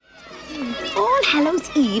All Hallows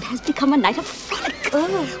Eve has become a night of frolic,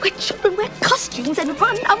 where children wear costumes and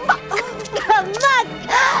run amok. Amok!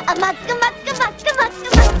 Amok, amok, amok, amok,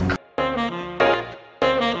 amok.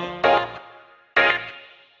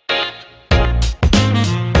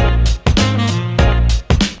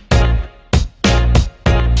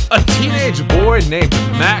 A teenage boy named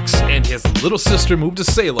Max and his little sister move to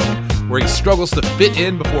Salem, where he struggles to fit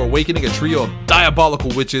in before awakening a trio of diabolical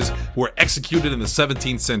witches who were executed in the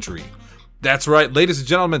 17th century. That's right, ladies and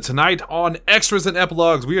gentlemen, tonight on Extras and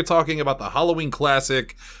Epilogues, we are talking about the Halloween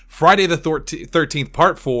classic, Friday the 13th,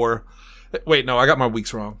 Part 4. Wait, no, I got my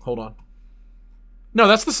weeks wrong. Hold on. No,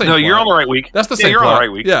 that's the same No, plot. you're on the right week. That's the same you're plot. on the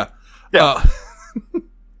right week. Yeah. Yeah.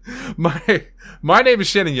 My name is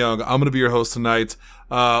Shannon Young. I'm going to be your host tonight.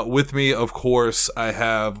 With me, of course, I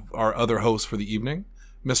have our other host for the evening,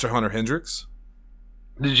 Mr. Hunter Hendricks.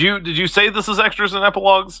 Did you say this is Extras and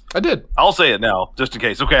Epilogues? I did. I'll say it now, just in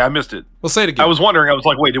case. Okay, I missed it. We'll say it again. I was wondering. I was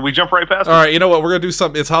like, wait, did we jump right past it? All right, you know what? We're going to do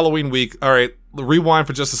something. It's Halloween week. All right, rewind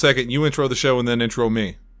for just a second. You intro the show and then intro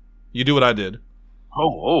me. You do what I did.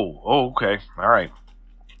 Oh, okay. All right.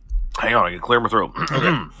 Hang on, I can clear my throat.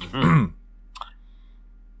 Okay.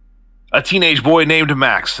 A teenage boy named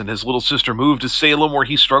Max and his little sister move to Salem, where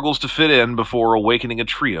he struggles to fit in before awakening a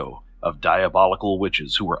trio of diabolical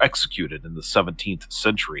witches who were executed in the 17th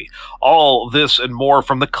century. All this and more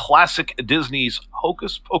from the classic Disney's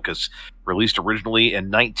Hocus Pocus, released originally in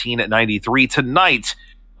 1993, tonight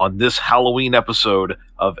on this Halloween episode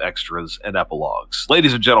of Extras and Epilogues.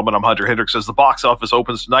 Ladies and gentlemen, I'm Hunter Hendricks as the box office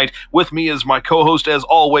opens tonight. With me is my co-host, as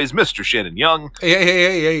always, Mr. Shannon Young.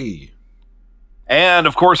 Hey. And,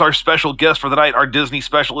 of course, our special guest for the night, our Disney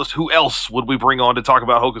specialist. Who else would we bring on to talk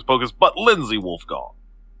about Hocus Pocus but Lindsey Wolfgall?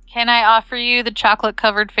 Can I offer you the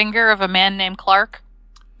chocolate-covered finger of a man named Clark?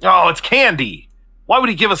 Oh, it's candy. Why would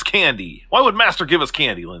he give us candy? Why would Master give us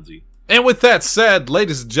candy, Lindsey? And with that said,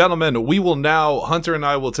 ladies and gentlemen, we will now, Hunter and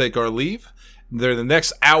I will take our leave. The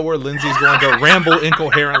next hour, Lindsay's going to ramble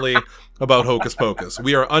incoherently about Hocus Pocus.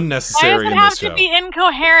 We are unnecessary in this show. Why does it have to be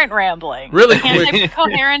incoherent rambling? Really Can't quick. it be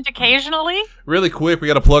coherent occasionally? Really quick, we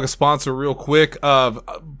got to plug a sponsor real quick.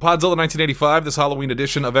 Podzilla 1985, this Halloween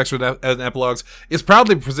edition of Extra and Epilogues, is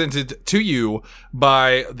proudly presented to you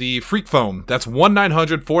by the Freak Phone. That's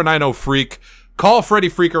 1-900-490-FREAK. Call Freddy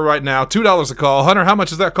Freaker right now. $2 a call. Hunter, how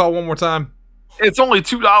much is that call one more time? It's only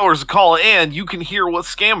 $2 a call, and you can hear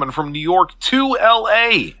what's scamming from New York to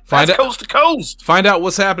L.A. That's coast to coast. Find out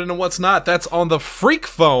what's happening and what's not. That's on the Freak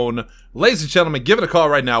Phone. Ladies and gentlemen, give it a call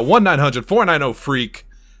right now. 1-900-490-FREAK.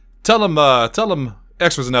 Tell them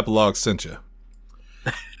Extras and Epilogues sent you.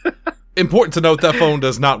 Important to note, that phone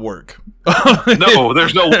does not work. No,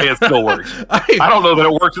 there's no way it still works. I don't know that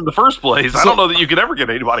it worked in the first place. I don't know that you could ever get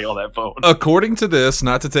anybody on that phone. According to this,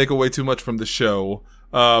 not to take away too much from the show,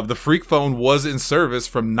 the Freak Phone was in service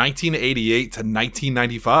from 1988 to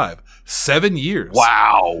 1995. 7 years.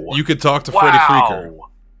 Wow. You could talk to Freddy Freaker.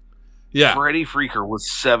 Yeah. Freddy Freaker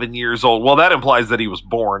was 7 years old. Well, that implies that he was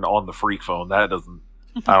born on the Freak Phone. That doesn't...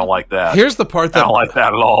 I don't like that. Here's the part that I don't like that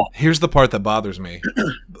at all. Here's the part that bothers me.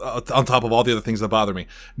 On top of all the other things that bother me.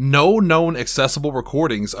 No known accessible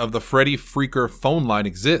recordings of the Freddy Freaker phone line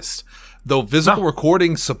exist. Though physical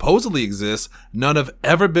recordings supposedly exist, none have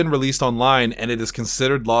ever been released online, and it is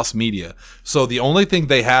considered lost media. So the only thing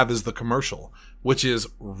they have is the commercial, which is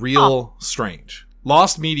real strange.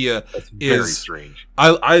 Lost media very strange.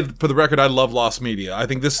 I for the record, I love lost media. I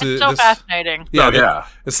think this is so fascinating. Yeah.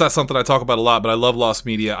 It's not something I talk about a lot, but I love lost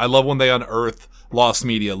media. I love when they unearth lost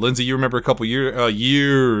media. Lindsay, you remember a couple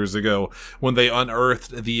years ago when they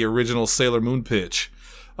unearthed the original Sailor Moon pitch?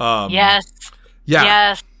 Yes. Yeah.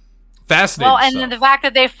 Yes. Fascinating. Well, and stuff. the fact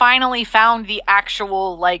that they finally found the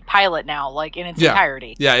actual pilot now, in its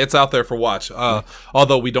entirety. Yeah, it's out there for watch.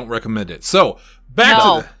 Although we don't recommend it. So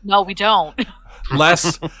No, we don't.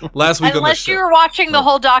 last week on the Unless show. you were watching the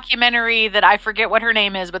whole documentary that I forget what her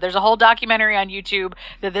name is, but there's a whole documentary on YouTube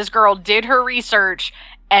that this girl did her research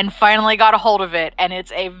and finally got a hold of it, and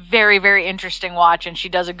it's a very, very interesting watch, and she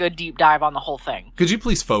does a good deep dive on the whole thing. Could you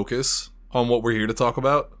please focus on what we're here to talk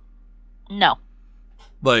about? No.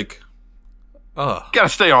 Gotta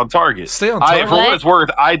stay on target. Stay on target. For what it's worth,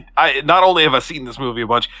 I not only have I seen this movie a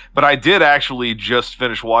bunch, but I did actually just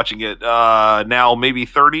finish watching it now maybe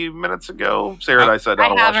 30 minutes ago. Sarah and I sat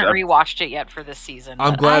down and watched it. I haven't rewatched it yet for this season.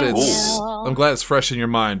 I'm glad it's fresh in your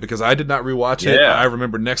mind, because I did not rewatch it. I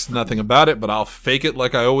remember next to nothing about it, but I'll fake it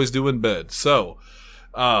like I always do in bed. So,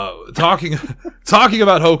 Talking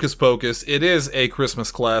about Hocus Pocus, it is a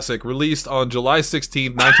Christmas classic released on July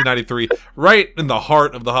 16th, 1993, right in the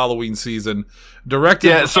heart of the Halloween season. Directed.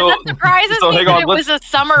 Yeah, so that surprises me hang that on, it was a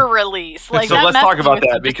summer release. Like, so that let's talk messes about with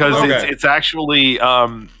that me just a because little Okay. it's actually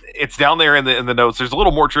it's down there in the notes. There's a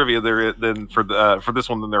little more trivia there than for this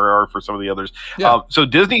one than there are for some of the others. Yeah. So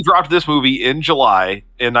Disney dropped this movie in July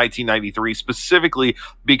in 1993 specifically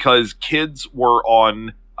because kids were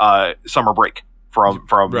on summer break from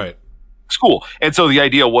Right. school, and so the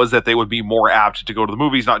idea was that they would be more apt to go to the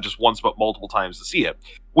movies not just once but multiple times to see it,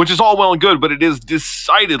 which is all well and good, but it is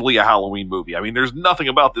decidedly a Halloween movie. I mean, there's nothing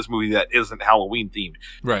about this movie that isn't Halloween themed.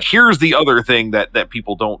 Right. Here's the other thing that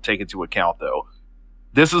people don't take into account, though.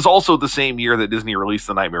 This is also the same year that Disney released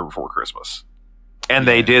The Nightmare Before Christmas. And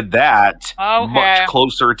they did that much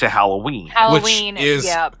closer to Halloween. Halloween, which is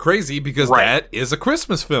yeah. crazy because that is a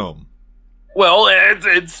Christmas film. Well,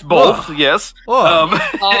 it's both, yes.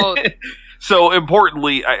 Oh. So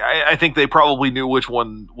importantly, I think they probably knew which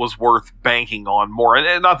one was worth banking on more.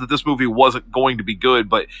 And not that this movie wasn't going to be good,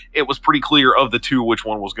 but it was pretty clear of the two which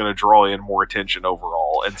one was going to draw in more attention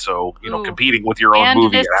overall. And so, competing with your own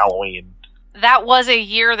movie at Halloween. That was a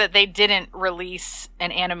year that they didn't release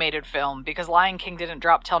an animated film because Lion King didn't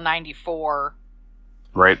drop till 94.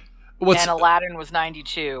 Right. What's and Aladdin was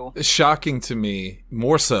 92. shocking to me,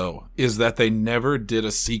 more so, is that they never did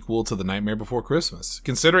a sequel to The Nightmare Before Christmas.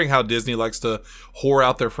 Considering how Disney likes to whore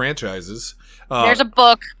out their franchises. There's a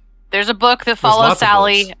book. There's a book that follows lots of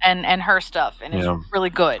Sally books. and her stuff, and it's really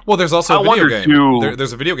good. Well, there's also a video game. Too,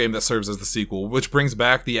 there's a video game that serves as the sequel, which brings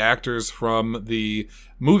back the actors from the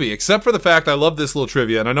movie. Except for the fact, I love this little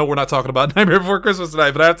trivia, and I know we're not talking about Nightmare Before Christmas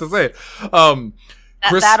tonight, but I have to say,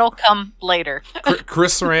 that'll come later.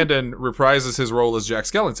 Chris Sarandon reprises his role as Jack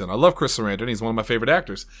Skellington. I love Chris Sarandon; he's one of my favorite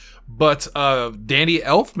actors. But Danny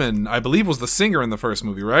Elfman, I believe, was the singer in the first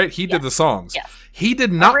movie, right? He did the songs. Yes. He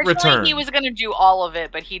did not Originally, return. he was going to do all of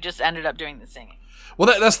it, but he just ended up doing the singing.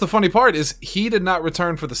 Well, that's the funny part, is he did not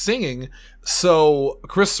return for the singing, so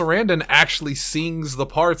Chris Sarandon actually sings the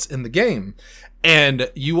parts in the game.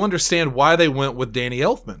 And you understand why they went with Danny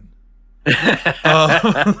Elfman. That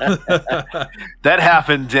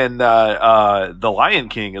happened in The Lion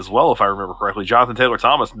King as well, if I remember correctly. Jonathan Taylor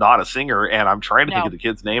Thomas, not a singer, and I'm trying to think of the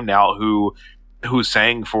kid's name now who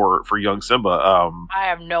sang for young Simba. I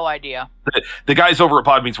have no idea. The guys over at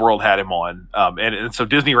Pod Meets World had him on, and so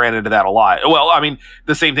Disney ran into that a lot. Well, I mean,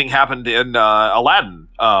 the same thing happened in Aladdin.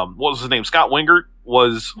 What was his name? Scott Wingert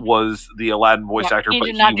was the Aladdin voice actor, he but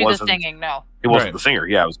did not do wasn't the singing. No, he wasn't the singer.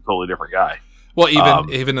 Yeah, it was a totally different guy. Well,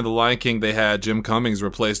 even in The Lion King, they had Jim Cummings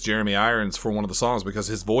replace Jeremy Irons for one of the songs because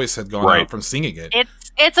his voice had gone out from singing it.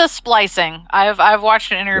 It's a splicing. I've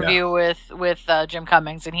watched an interview with Jim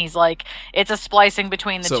Cummings, and he's like, it's a splicing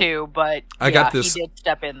between the two. But I got this. He did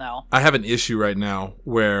step in though. I have an issue right now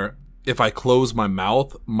where if I close my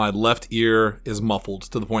mouth, my left ear is muffled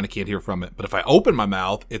to the point I can't hear from it. But if I open my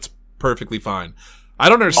mouth, it's perfectly fine. I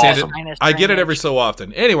don't understand it. I get it every so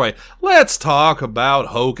often. Anyway, let's talk about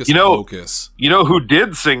Hocus Pocus. You know who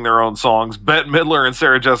did sing their own songs? Bette Midler and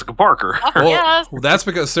Sarah Jessica Parker. Well, that's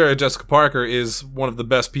because Sarah Jessica Parker is one of the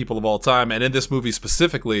best people of all time, and in this movie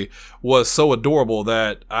specifically was so adorable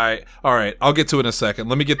that I'll get to it in a second.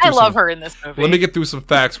 Let me get through I love her in this movie. Let me get through some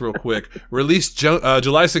facts real quick. Released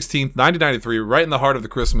July 16th, 1993, right in the heart of the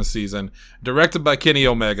Christmas season. Directed by Kenny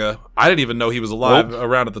Omega. I didn't even know he was alive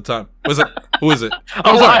around at the time. Was it? Who is it?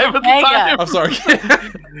 Alive at the time. I'm sorry.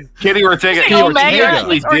 Kenny Ortega.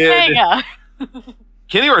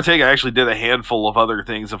 Kenny Ortega actually did a handful of other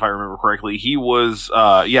things, if I remember correctly. He was,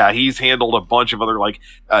 he's handled a bunch of other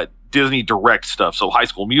Disney direct stuff. So High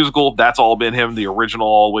School Musical, that's all been him. The original,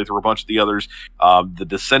 all the way through a bunch of the others. The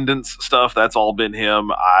Descendants stuff, that's all been him.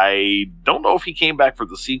 I don't know if he came back for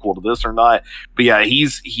the sequel to this or not, but yeah, he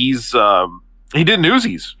did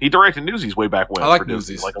Newsies. He directed Newsies way back when. I like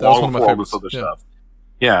Newsies. Like that was one of my all this favorites. other stuff.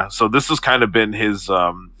 Yeah, so this has kind of been his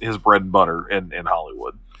bread and butter in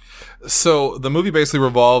Hollywood. So the movie basically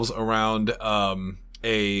revolves around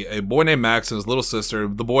a boy named Max and his little sister.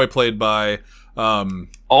 The boy played by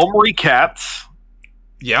Omri Katz.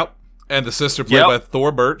 Yep, and the sister played by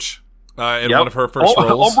Thor Birch in one of her first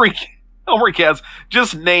roles. Omri Katz,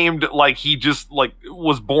 just named like he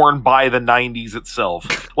was born by the 90s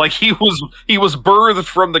itself. Like he was birthed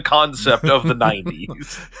from the concept of the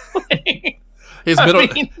 90s.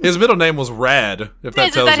 His middle name was Rad. If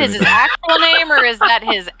that tells you anything. Is that his actual name or is that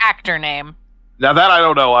his actor name? Now that I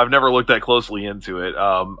don't know. I've never looked that closely into it.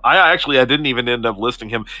 I didn't even end up listing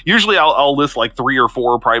him. Usually I'll list like 3 or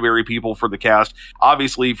 4 primary people for the cast.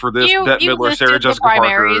 Obviously for this, Bette Midler, Sarah Jessica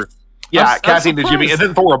Parker. Yeah, Kathy Najimy, and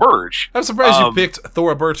then Thora Birch. I'm surprised you picked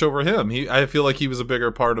Thora Birch over him. I feel like he was a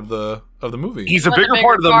bigger part of the movie. He's a bigger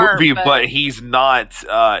part of the movie, but he's not.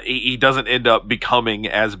 He doesn't end up becoming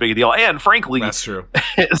as big a deal. And frankly, that's true.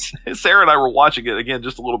 Sarah and I were watching it again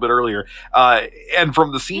just a little bit earlier, and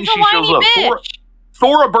from the scene she shows up,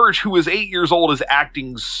 Thora Birch, who is 8 years old, is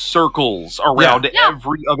acting circles around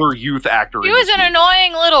every other youth actor. She was an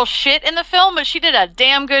annoying little shit in the film, but she did a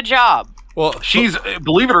damn good job. Well, she's,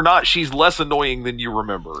 believe it or not, she's less annoying than you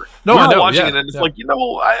remember. No, we were watching it, and it's like,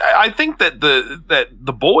 I think that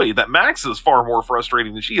the boy, that Max, is far more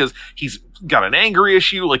frustrating than she is. He's got an anger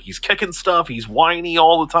issue, like he's kicking stuff, he's whiny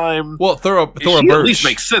all the time. Well, Thora Birch at least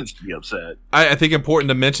makes sense to be upset. I think important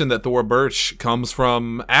to mention that Thora Birch comes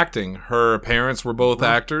from acting. Her parents were both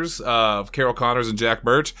actors, Carol Connors and Jack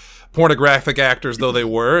Birch, pornographic actors though they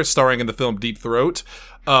were, starring in the film Deep Throat.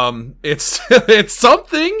 It's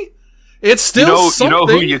something. It's still something. You know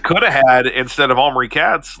who you could have had instead of Omri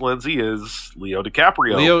Katz, Lindsay, is Leo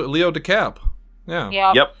DiCaprio. Leo DiCap.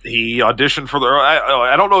 Yeah. Yep. He auditioned for the.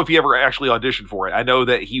 I don't know if he ever actually auditioned for it. I know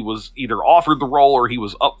that he was either offered the role or he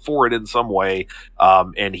was up for it in some way,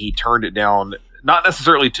 and he turned it down. Not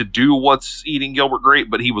necessarily to do What's Eating Gilbert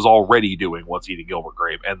Grape, but he was already doing What's Eating Gilbert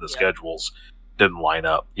Grape, and the schedules didn't line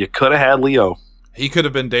up. You could have had Leo. He could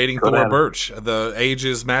have been dating Thora Birch. The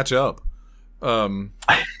ages match up.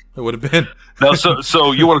 It would have been. No,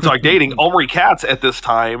 so you want to talk dating? Omri Katz at this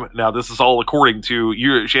time. Now, this is all according to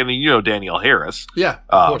you, Shannon. You know Danielle Harris. Yeah,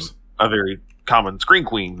 of course. A very common screen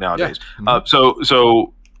queen nowadays. Yeah.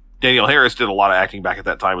 So Danielle Harris did a lot of acting back at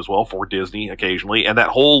that time as well for Disney occasionally, and that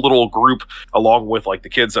whole little group, along with like the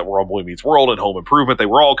kids that were on Boy Meets World and Home Improvement, they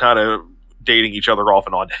were all kind of dating each other off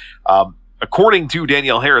and on. According to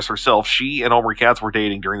Danielle Harris herself, she and Omri Katz were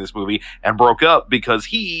dating during this movie and broke up because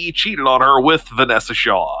he cheated on her with Vanessa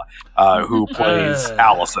Shaw, who plays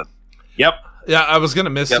Allison. Yep. Yeah, I was going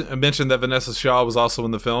to mention that Vanessa Shaw was also in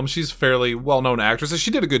the film. She's a fairly well-known actress, and she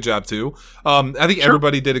did a good job, too. I think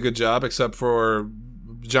everybody did a good job except for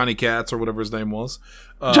Johnny Katz or whatever his name was.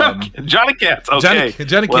 Johnny Katz. Okay.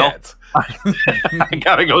 Johnny Katz. I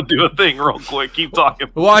gotta go do a thing real quick. Keep talking.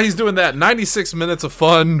 While he's doing that, 96 minutes of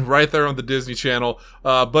fun right there on the Disney Channel.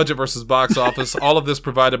 Budget versus box office. All of this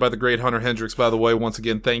provided by the great Hunter Hendricks, by the way. Once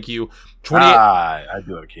again, thank you. I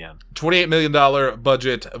do what I can. $28 million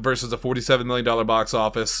budget versus a $47 million box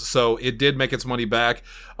office. So it did make its money back.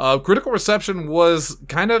 Critical reception was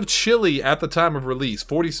kind of chilly at the time of release.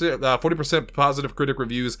 40% positive critic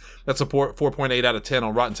reviews that support 4.8 out of 10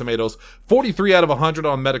 on Rotten Tomatoes. 43 out of 100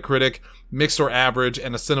 on Metacritic. Mixed or average,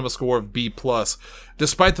 and a cinema score of B+.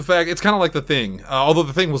 Despite the fact, it's kind of like The Thing, although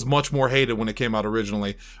The Thing was much more hated when it came out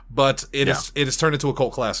originally, but it is turned into a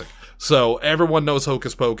cult classic. So everyone knows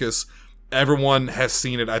Hocus Pocus. Everyone has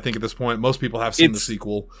seen it, I think, at this point. Most people have seen the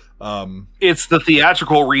sequel. It's the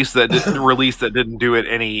theatrical release that didn't do it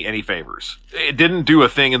any favors. It didn't do a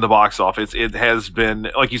thing in the box office. It has been,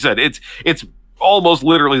 like you said, it's almost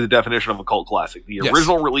literally the definition of a cult classic. The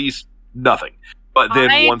original release, nothing. But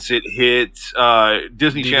then once it hit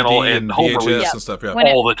Disney Channel and home release and stuff,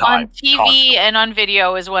 all the time. On TV and on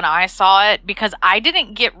video is when I saw it, because I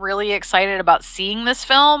didn't get really excited about seeing this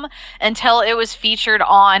film until it was featured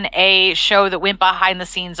on a show that went behind the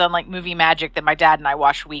scenes on like Movie Magic that my dad and I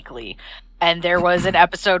watched weekly. And there was an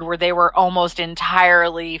episode where they were almost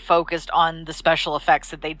entirely focused on the special effects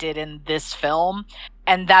that they did in this film.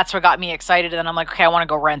 And that's what got me excited. And I'm like, okay, I want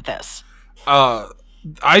to go rent this.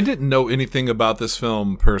 I didn't know anything about this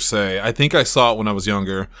film per se. I think I saw it when I was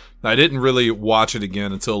younger. I didn't really watch it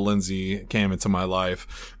again until Lindsey came into my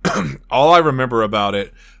life. All I remember about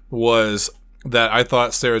it was that I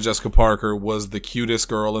thought Sarah Jessica Parker was the cutest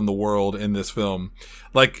girl in the world in this film.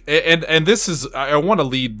 Like, and this is, I want to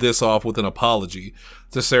lead this off with an apology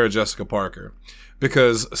to Sarah Jessica Parker,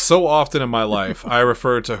 because so often in my life I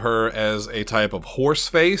refer to her as a type of horse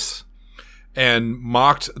face and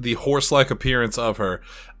mocked the horse-like appearance of her.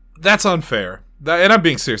 That's unfair. And I'm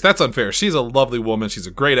being serious. That's unfair. She's a lovely woman. She's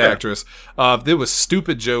a great actress. There was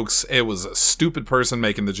stupid jokes. It was a stupid person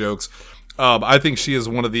making the jokes. I think she is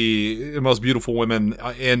one of the most beautiful women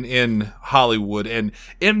in Hollywood. And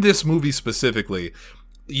in this movie specifically,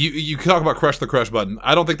 you talk about crush the crush button.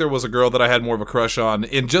 I don't think there was a girl that I had more of a crush on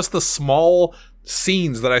in just the small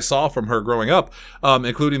scenes that I saw from her growing up,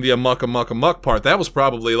 including the amok part. That was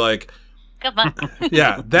probably like...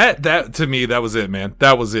 yeah, that to me, that was it, man.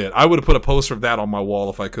 That was it. I would have put a poster of that on my wall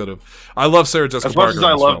if I could have. I love Sarah Jessica Parker. As much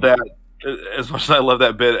as I love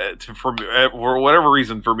that bit, for whatever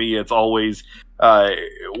reason, for me, it's always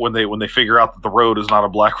when they figure out that the road is not a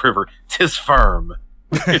black river, 'tis firm.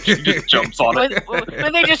 She just jumps on it.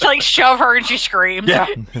 When they just like shove her and she screams. Yeah.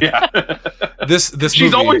 This She's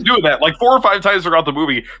movie, always doing that. Like 4 or 5 times throughout the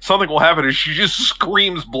movie, something will happen and she just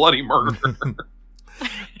screams bloody murder.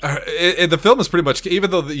 The film is pretty much, even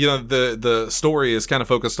though the story is kind of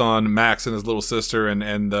focused on Max and his little sister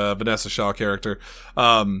and the Vanessa Shaw character.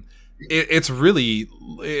 It's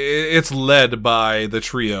led by the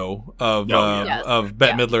trio of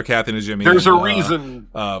Bette Midler, Kathy, and Jimmy. There's a reason.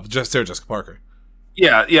 Sarah Jessica Parker.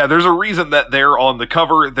 Yeah. There's a reason that they're on the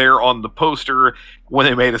cover. They're on the poster. When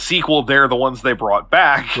they made a sequel, they're the ones they brought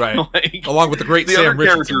back. Right. Like, along with the great the Sam other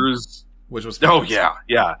Richardson, characters. Which was famous.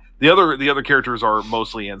 Yeah. The other characters are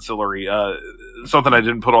mostly ancillary. Something I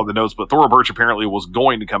didn't put on the notes, but Thora Birch apparently was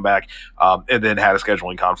going to come back, and then had a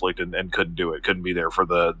scheduling conflict and couldn't do it. Couldn't be there for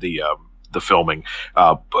the filming.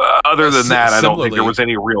 But other than that, I don't think there was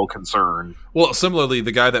any real concern. Well, similarly,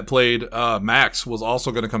 the guy that played Max was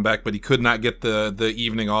also going to come back, but he could not get the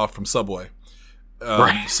evening off from Subway.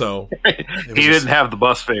 Right. So he didn't have the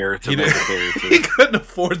bus fare to make it there. He couldn't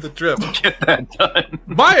afford the trip. Get that done.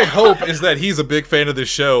 My hope is that he's a big fan of this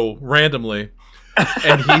show randomly,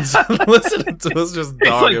 and he's listening to us just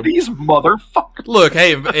dog him. These motherfuckers. Look,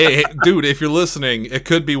 hey, dude, if you're listening, it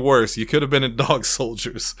could be worse. You could have been in Dog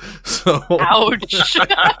Soldiers. So, ouch.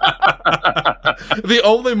 The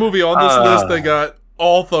only movie on this list that got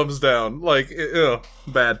all thumbs down, like,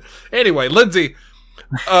 bad. Anyway, Lindsay.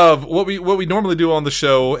 What we normally do on the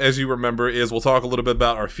show, as you remember, is we'll talk a little bit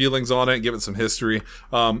about our feelings on it and give it some history.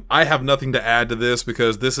 I have nothing to add to this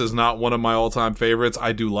because this is not one of my all-time favorites.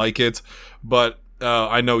 I do like it, but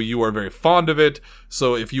I know you are very fond of it.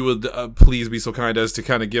 So if you would please be so kind as to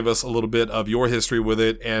kind of give us a little bit of your history with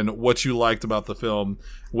it and what you liked about the film,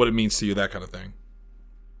 what it means to you, that kind of thing.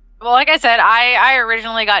 Well, like I said, I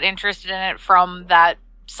originally got interested in it from that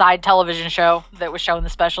side television show that was showing the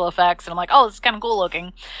special effects, and I'm like, oh, this is kind of cool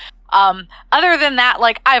looking. Other than that,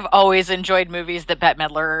 like, I've always enjoyed movies that Bette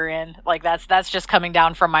Midler are in. Like, that's just coming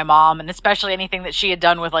down from my mom, and especially anything that she had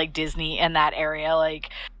done with like Disney in that area. Like,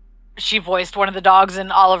 she voiced one of the dogs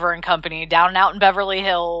in Oliver and Company, Down and Out in Beverly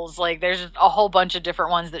Hills. Like, there's a whole bunch of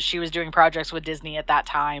different ones that she was doing projects with Disney at that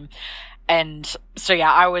time. And so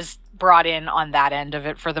yeah, I was brought in on that end of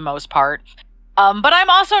it for the most part. But I'm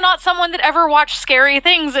also not someone that ever watched scary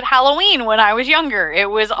things at Halloween when I was younger. It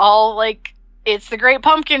was all like, It's the Great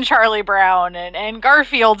Pumpkin, Charlie Brown, and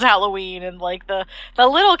Garfield's Halloween, and like the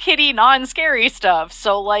little kitty non-scary stuff.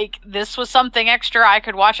 So like, this was something extra I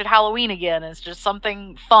could watch at Halloween again. It's just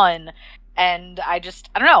something fun. And I don't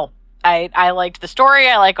know. I liked the story.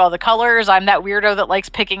 I like all the colors. I'm that weirdo that likes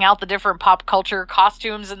picking out the different pop culture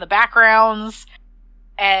costumes in the backgrounds.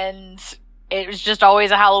 And it was just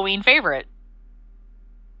always a Halloween favorite.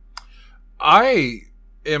 I'm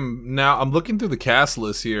looking through the cast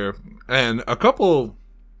list here, and a couple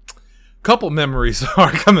memories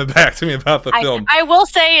are coming back to me about the film. I will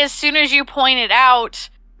say, as soon as you pointed out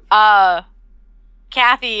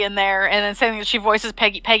Kathy in there, and then saying that she voices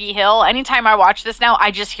Peggy Hill, anytime I watch this now, I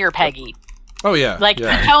just hear Peggy. Oh yeah,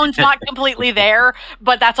 the tone's not completely there,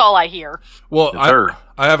 but that's all I hear. Well,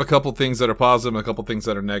 I have a couple things that are positive and a couple things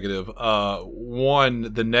that are negative.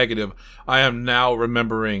 One, the negative, I am now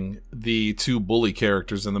remembering the two bully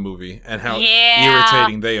characters in the movie and how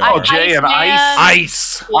irritating they are. Oh, Jay and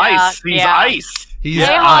Ice. Ice. He's Ice. He's Ice.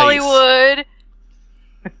 Hollywood.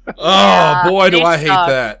 Oh boy, do I hate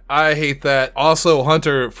that. I hate that. Also,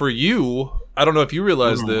 Hunter, for you, I don't know if you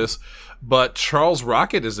realize this, but Charles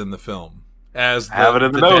Rocket is in the film. As the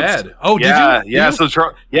dad. Oh, did you?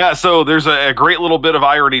 Yeah. So there's a great little bit of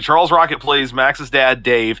irony. Charles Rocket plays Max's dad,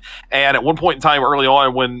 Dave, and at one point in time early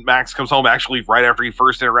on, when Max comes home, actually right after he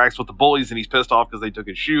first interacts with the bullies, and he's pissed off because they took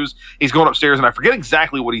his shoes, he's going upstairs, and I forget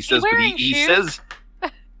exactly what he says, but he says.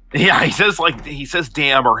 Yeah, he says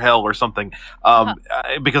damn or hell or something,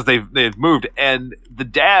 because they've moved, and the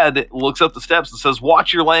dad looks up the steps and says,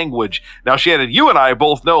 "Watch your language." Now, Shannon, you and I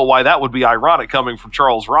both know why that would be ironic coming from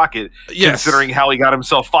Charles Rocket, considering how he got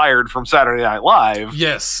himself fired from Saturday Night Live.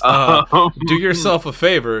 Yes, do yourself a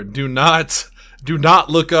favor. Do not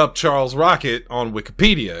look up Charles Rocket on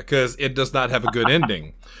Wikipedia because it does not have a good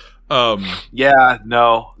ending.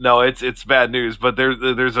 It's bad news, but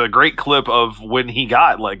there's a great clip of when he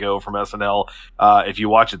got let go from SNL. If you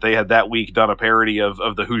watch it, they had that week done a parody of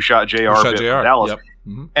the Who Shot JR bit from Dallas. Yep.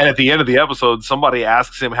 Mm-hmm. And at the end of the episode, somebody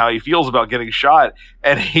asks him how he feels about getting shot,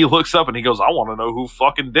 and he looks up and he goes, "I want to know who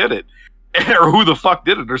fucking did it," or who the fuck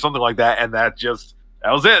did it, or something like that. And that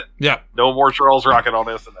was it. Yeah. No more Charles Rocket on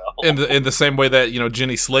SNL. In the same way that,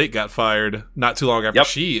 Jenny Slate got fired not too long after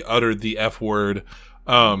she uttered the F word.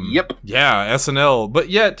 Yeah, SNL. But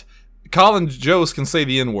yet, Colin Jost can say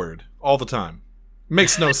the N-word all the time.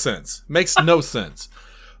 Makes no sense. Makes no sense.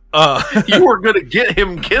 You were going to get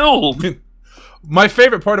him killed. My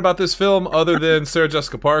favorite part about this film, other than Sarah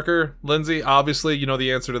Jessica Parker, Lindsay, obviously, you know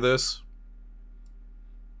the answer to this.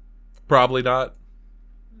 Probably not.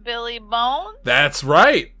 Billy Bones? That's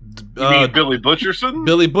right. You mean Billy Butcherson?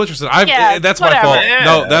 Billy Butcherson. That's whatever. my fault. Yeah.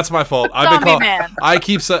 No, that's my fault. Man. I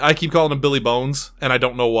keep calling him Billy Bones, and I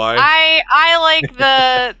don't know why. I like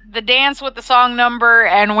the dance with the song number,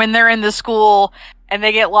 and when they're in the school and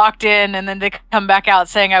they get locked in, and then they come back out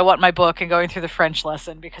saying, "I want my book," and going through the French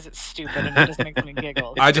lesson because it's stupid and it just makes me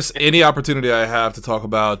giggle. Any opportunity I have to talk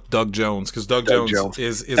about Doug Jones, because Doug Jones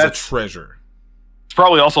is a treasure. It's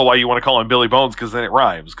probably also why you want to call him Billy Bones, because then it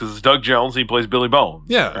rhymes. Because it's Doug Jones, he plays Billy Bones.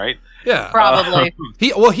 Yeah, right. Yeah, probably.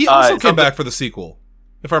 He also came back for the sequel,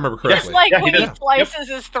 if I remember correctly. Just like when he slices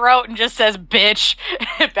his throat and just says "bitch"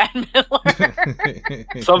 at Bette Midler.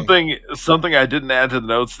 something I didn't add to the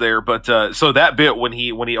notes there, but so that bit when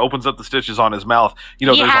he opens up the stitches on his mouth, he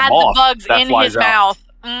there's had a moth the bugs that in flies his out. mouth.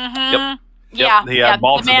 Mm-hmm. Yep. He had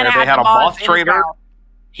moths in there. They had a moth trainer.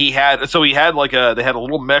 They had a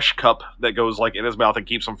little mesh cup that goes like in his mouth and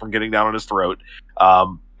keeps him from getting down on his throat.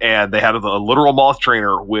 And they had a literal moth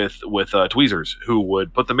trainer with tweezers who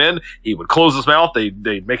would put them in. He would close his mouth.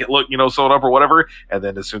 They'd make it look sewn up or whatever. And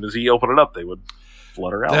then as soon as he opened it up, they would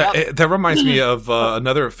flutter out. That reminds me of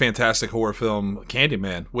another fantastic horror film,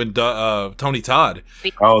 Candyman, when Tony Todd.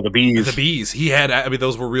 Oh, the bees. The bees. He had,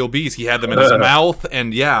 those were real bees. He had them in his mouth,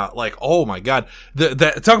 and oh my God.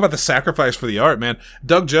 Talk about the sacrifice for the art, man.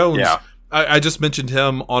 Doug Jones. Yeah. I just mentioned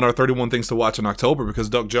him on our 31 Things to Watch in October because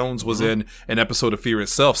Doug Jones was in an episode of Fear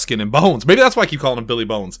Itself, Skin and Bones. Maybe that's why I keep calling him Billy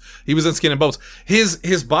Bones. He was in Skin and Bones.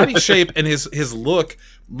 His body shape and his look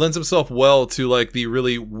lends himself well to like the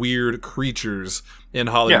really weird creatures in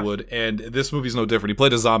Hollywood, and this movie's no different. He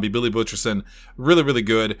played a zombie, Billy Butcherson, really, really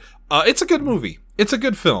good. It's a good movie. It's a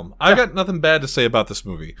good film. I got nothing bad to say about this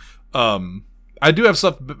movie. I do have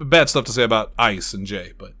bad stuff to say about Ice and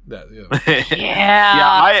Jay, but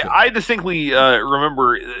I distinctly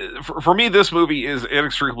remember. For me, this movie is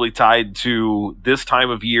inextricably tied to this time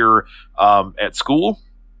of year at school.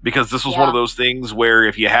 Because this was one of those things where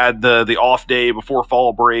if you had the off day before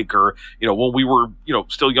fall break or, when we were,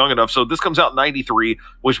 still young enough. So this comes out in 93,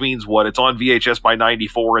 which means what? It's on VHS by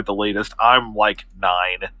 94 at the latest. I'm like 9.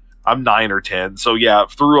 I'm 9 or 10. So yeah,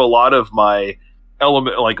 through a lot of my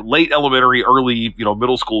late elementary, early,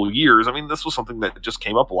 middle school years. I mean, this was something that just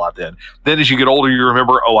came up a lot then. Then as you get older, you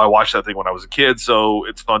remember, I watched that thing when I was a kid. So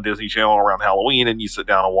it's on Disney Channel around Halloween and you sit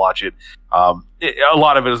down and watch it. A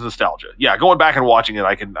lot of it is nostalgia. Yeah. Going back and watching it,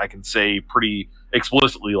 I can say pretty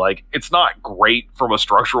explicitly, like, it's not great from a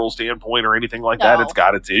structural standpoint or anything like that. It's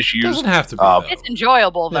got its issues. It doesn't have to be. It's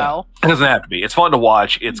enjoyable though. It doesn't have to be. It's fun to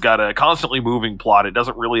watch. It's got a constantly moving plot. It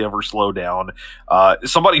doesn't really ever slow down.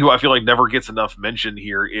 Somebody who I feel like never gets enough mention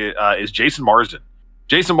here is Jason Marsden.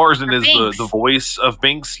 Jason Marsden is the voice of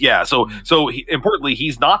Binks. Yeah. So importantly,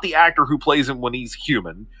 he's not the actor who plays him when he's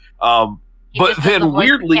human. But then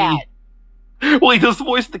weirdly, well, he does the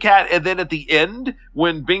voice of the cat, and then at the end,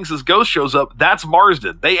 when Binks' ghost shows up, that's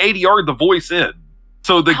Marsden. They ADR'd the voice in.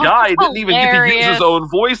 So the guy didn't even get to use his own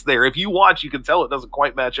voice there. If you watch, you can tell it doesn't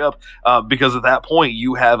quite match up because at that point,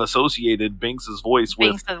 you have associated Binks' voice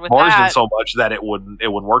with Marsden so much that it wouldn't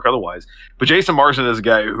work otherwise. But Jason Marsden is a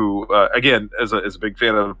guy who, again, as a big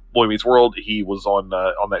fan of Boy Meets World, he was on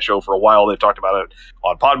that show for a while. They've talked about it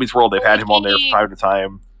on Pod Meets World. They've had him on there from time to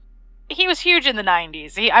time. He was huge in the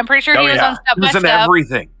 90s. I'm pretty sure he was on Step by Step. He was in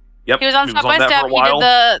everything. Yep. He was on Step by Step. He did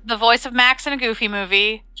the voice of Max in a Goofy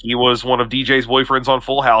movie. He was one of DJ's boyfriends on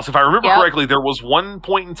Full House. If I remember correctly, there was one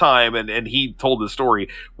point in time, and he told the story,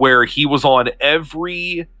 where he was on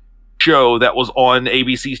every show that was on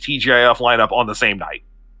ABC's TGIF lineup on the same night.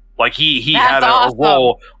 Like he had a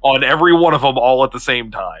role on every one of them all at the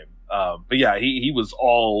same time. But yeah, he was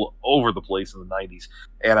all over the place in the 90s.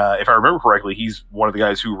 And if I remember correctly, he's one of the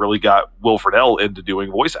guys who really got Will Friedle into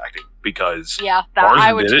doing voice acting because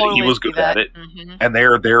I would did totally it. He was good at it. Mm-hmm. And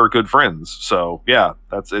they're good friends. So yeah,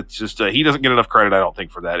 it's just he doesn't get enough credit, I don't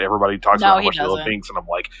think, for that. Everybody talks about how much they love Binks, and I'm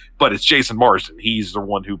like, but it's Jason Marsden. He's the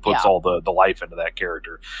one who puts all the life into that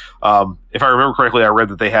character. If I remember correctly, I read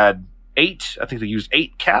that they had 8. I think they used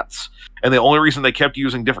 8 cats, and the only reason they kept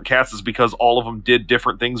using different cats is because all of them did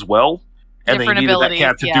different things well, and they needed that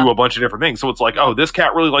cat to do a bunch of different things. So it's like, this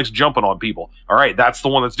cat really likes jumping on people. All right, that's the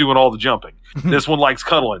one that's doing all the jumping. This one likes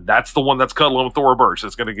cuddling. That's the one that's cuddling with Thora Birch.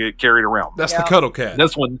 That's going to get carried around. That's the cuddle cat.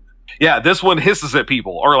 This one hisses at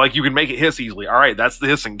people, or like you can make it hiss easily. All right, that's the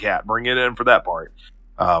hissing cat. Bring it in for that part.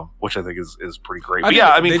 Which I think is pretty great. But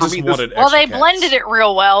I mean, for me, they blended it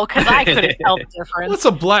real well because I couldn't tell the difference. What's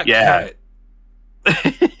a black cat?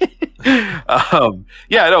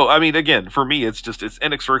 Yeah, no, I mean, again, for me, it's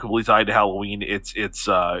inextricably tied to Halloween. It's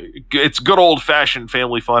good old fashioned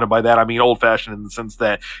family fun, and by that I mean old fashioned in the sense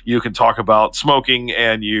that you can talk about smoking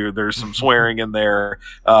and there's some swearing in there.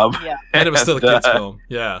 And it was still a kids film.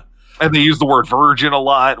 Yeah. And they use the word virgin a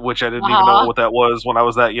lot, which I didn't even know what that was when I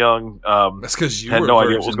was that young. That's because you had were no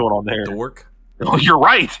idea what was going on there. Dork. Oh, you're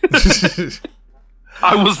right.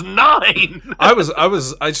 I was 9.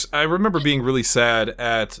 I remember being really sad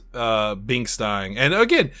at Binks dying. And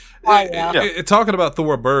again, talking about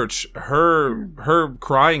Thora Birch, her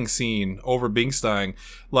crying scene over Binks dying,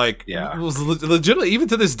 was legitimately, even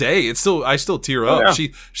to this day, I still tear up. Yeah.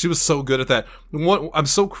 She was so good at that. I'm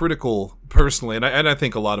so critical personally, and I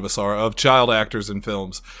think a lot of us are, of child actors in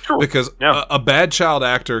films, because a bad child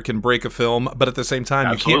actor can break a film, but at the same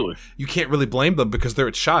time, you can't really blame them because they're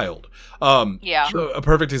a child. A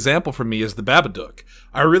perfect example for me is The Babadook.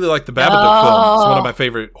 I really like The Babadook film. It's one of my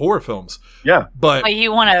favorite horror films. Yeah, but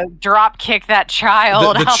you want to drop kick that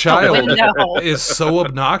child the out child the window. Is so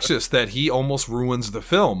obnoxious that he almost ruins the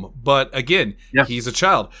film. But again, he's a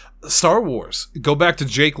child. Star Wars. Go back to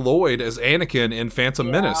Jake Lloyd as Anakin in Phantom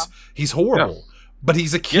Menace. He's horrible, but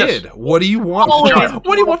he's a kid. Yes. What do you want? What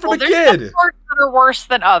do you want from a kid? There's some parts that are worse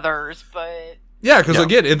than others, but yeah, because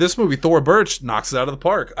again, in this movie, Thora Birch knocks it out of the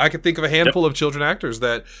park. I could think of a handful of children actors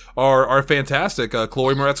that are fantastic.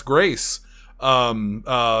 Chloe Moretz Grace,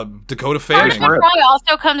 Dakota Fanning. It probably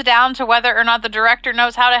also comes down to whether or not the director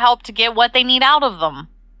knows how to help to get what they need out of them.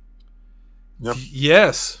 Yep.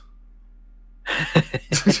 Yes.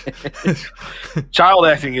 Child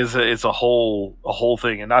acting is a whole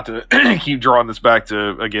thing, and not to keep drawing this back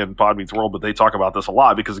to again Pod Meets World, but they talk about this a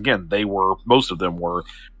lot because again most of them were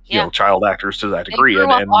child actors to that degree,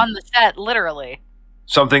 and on the set literally.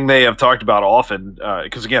 Something they have talked about often,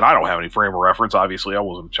 because again, I don't have any frame of reference. Obviously, I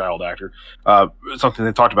wasn't a child actor. Something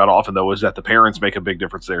they talked about often, though, is that the parents make a big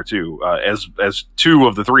difference there too. As 2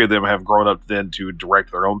 of the 3 of them have grown up then to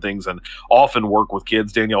direct their own things and often work with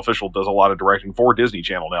kids. Danielle Fishel does a lot of directing for Disney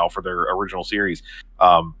Channel now for their original series.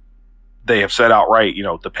 They have said outright,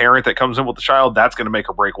 the parent that comes in with the child, that's going to make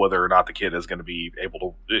or break whether or not the kid is going to be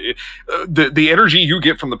able to. The energy you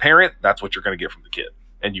get from the parent, that's what you're going to get from the kid.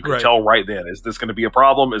 And you can tell right then, is this going to be a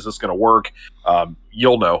problem? Is this going to work?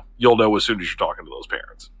 You'll know as soon as you're talking to those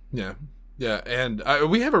parents. Yeah. Yeah. And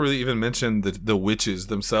we haven't really even mentioned the witches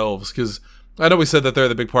themselves, because I know we said that they're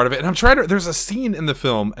the big part of it. And there's a scene in the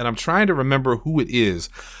film, and I'm trying to remember who it is.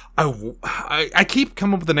 I keep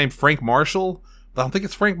coming up with the name Frank Marshall. I don't think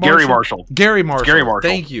it's Frank Marshall. Gary Marshall.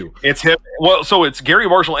 Thank you. It's him. Well, so it's Gary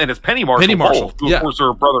Marshall and it's Penny Marshall. Both, who of course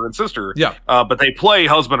are brother and sister. Yeah. But they play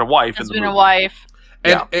husband and wife in the movie. Husband and wife.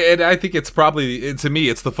 And I think it's probably, to me,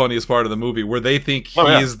 it's the funniest part of the movie where they think he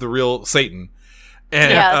is the real Satan,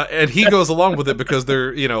 and he goes along with it because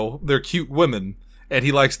they're cute women, and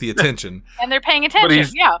he likes the attention, and they're paying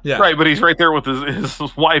attention. Yeah, right. But he's right there with his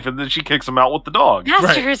wife, and then she kicks him out with the dog.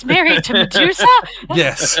 Master is married to Medusa.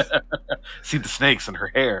 Yes. See the snakes in her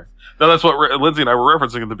hair. No, that's what Lindsay and I were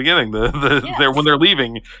referencing at the beginning. When they're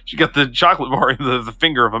leaving, she got the chocolate bar in the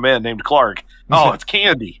finger of a man named Clark. Oh, it's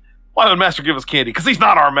candy. Why would Master give us candy? Because he's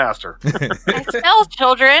not our master. I smell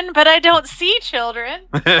children, but I don't see children.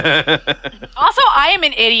 Also, I am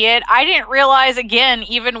an idiot. I didn't realize, again,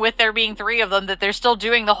 even with there being 3 of them, that they're still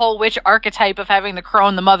doing the whole witch archetype of having the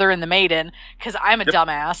crone, the mother, and the maiden, because I'm a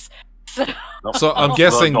dumbass. So I'm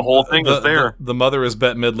guessing the whole thing is there. The mother is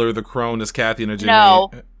Bette Midler, the crone is Kathy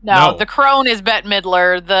Najimy. No, the crone is Bette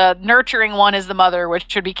Midler, the nurturing one is the mother,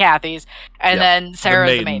 which should be Kathy's, and then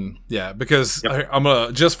Sarah's the maiden. Yeah, because I'm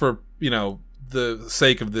gonna, just for the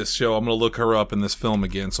sake of this show, I'm gonna look her up in this film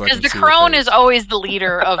again, so I can see. Because the crone is always the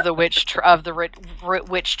leader of the witch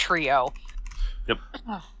witch trio. Yep,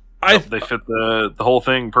 they fit the whole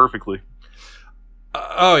thing perfectly.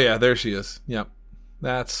 Oh yeah, there she is. Yep,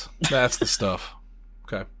 that's the stuff.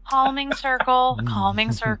 Okay. Calming circle.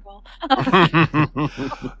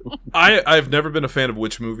 I've never been a fan of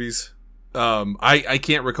witch movies. I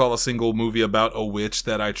can't recall a single movie about a witch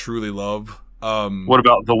that I truly love. What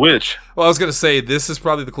about The Witch? Well, I was going to say, this is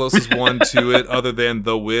probably the closest one to it other than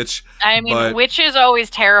The Witch. I mean, witches always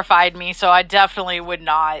terrified me, so I definitely would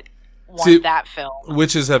not want that film.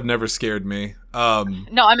 Witches have never scared me. No,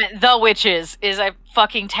 I mean, The Witches is a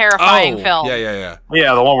fucking terrifying film. Yeah.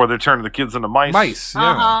 Yeah, the one where they're turning the kids into mice. Mice,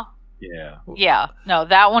 yeah. Uh-huh. Yeah. Yeah. No,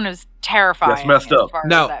 that one is terrifying. That's messed up. As far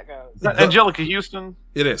now, as that goes. Is that Angelica Houston?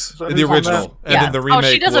 It is. The original. And then the remake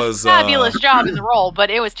was... she does a fabulous job in the role, but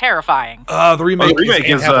it was terrifying. The remake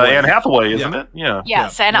is Anne Hathaway, isn't it? Yeah.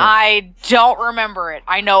 Yes, and I don't remember it.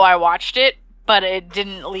 I know I watched it, but it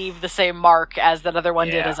didn't leave the same mark as that other one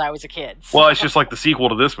did as I was a kid. So. Well, it's just like the sequel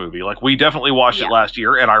to this movie. Like, we definitely watched it last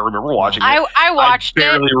year, and I remember watching it. I watched it.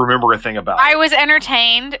 I barely remember a thing about it. I was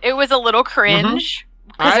entertained. It was a little cringe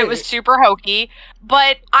because it was super hokey,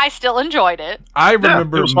 but I still enjoyed it. I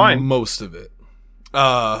remember most of it.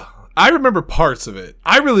 I remember parts of it.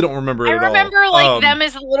 I really don't remember it at all. I remember like them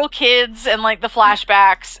as little kids and like the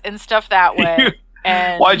flashbacks and stuff that way.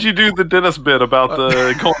 And why'd you do the dentist bit about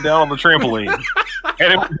the going down on the trampoline?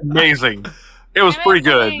 And it was amazing. It was pretty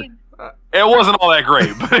good. It wasn't all that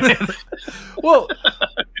great. But well,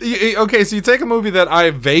 okay, so you take a movie that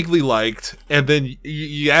I vaguely liked, and then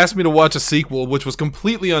you asked me to watch a sequel, which was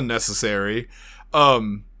completely unnecessary.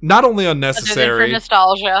 Not only unnecessary, for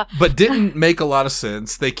nostalgia, but didn't make a lot of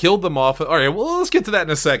sense. They killed them off. All right, well, let's get to that in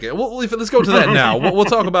a second. Let's go to that now. We'll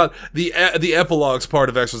talk about the epilogues part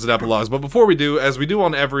of Extras and Epilogues. But before we do, as we do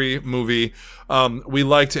on every movie,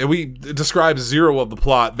 we describe zero of the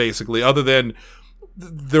plot, basically, other than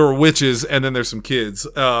there are witches and then there's some kids.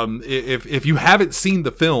 If you haven't seen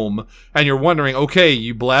the film and you're wondering, okay,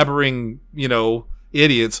 you blabbering,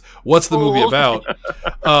 idiots, what's the movie about?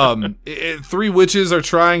 Three witches are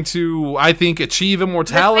trying to, I think, achieve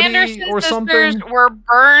immortality or something. Were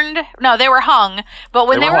burned. No, they were hung. But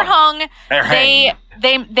when they were hung,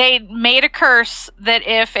 they made a curse that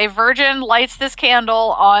if a virgin lights this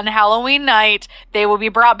candle on Halloween night, they will be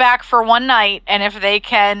brought back for one night, and if they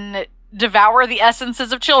can devour the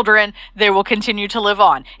essences of children, they will continue to live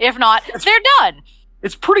on. If not, they're done.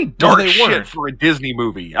 It's pretty dark shit for a Disney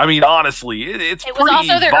movie. I mean, honestly, it was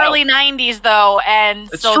also the early 90s, though, and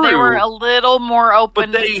so they were a little more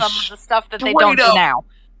open to some of the stuff that they don't do now.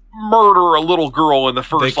 Murder a little girl in the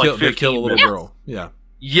first 15 They kill a little girl.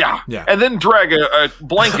 Yeah. And then drag a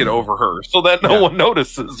blanket over her so that no one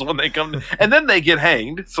notices when they come. And then they get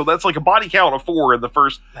hanged. So that's like a body count of 4 in the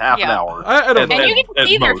first half an hour. I don't know. And you can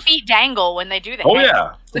see their feet dangle when they do that.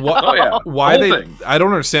 I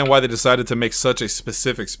don't understand why they decided to make such a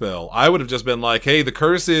specific spell. I would have just been like, hey, the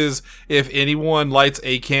curse is if anyone lights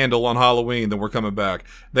a candle on Halloween, then we're coming back.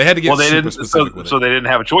 They had to get super specific with it. So they didn't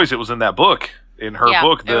have a choice. It was in that book. In her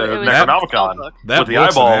book, the Necronomicon, with the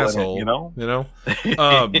eyeball in it, you know? It's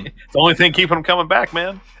the only thing keeping them coming back,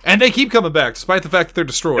 man. And they keep coming back, despite the fact that they're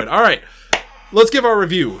destroyed. All right, let's give our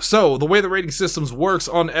review. So, the way the rating systems works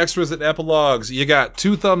on Extras and Epilogues, you got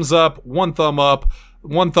 2 thumbs up, 1 thumb up,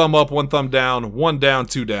 1 thumb up, 1 thumb down, 1 down,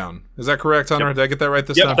 2 down. Is that correct, Hunter? Yep. Did I get that right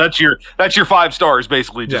this time? That's your 5 stars,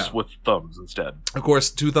 basically, just with thumbs instead. Of course,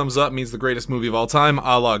 2 thumbs up means the greatest movie of all time,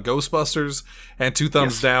 a la Ghostbusters, and 2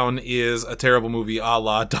 thumbs down is a terrible movie, a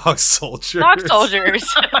la Dog Soldiers. Dog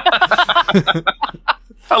Soldiers. I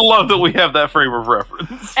love that we have that frame of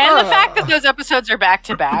reference. And the fact that those episodes are back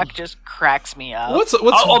to back just cracks me up.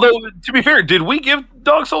 Although, to be fair, did we give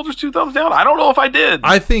Dog Soldiers 2 thumbs down? I don't know if I did.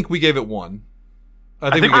 I think we gave it 1. I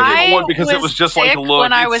think we gave it 1 because it was just like a look.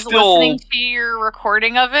 When I was listening to your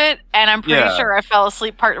recording of it, and I'm pretty sure I fell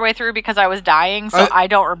asleep partway through because I was dying, so I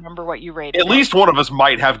don't remember what you rated. At least one of us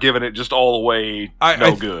might have given it just all the way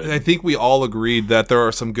good. I think we all agreed that there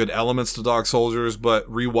are some good elements to Dog Soldiers, but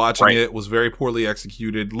rewatching it was very poorly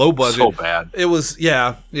executed, low budget. So bad. It was,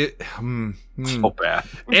 so bad.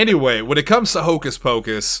 Anyway, when it comes to Hocus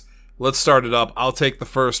Pocus, let's start it up. I'll take the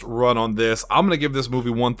first run on this. I'm going to give this movie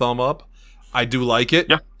 1 thumb up. I do like it.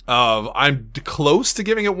 Yeah. I'm close to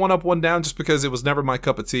giving it 1 up, 1 down, just because it was never my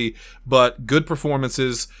cup of tea. But good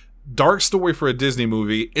performances, dark story for a Disney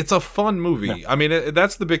movie. It's a fun movie. Yeah. I mean,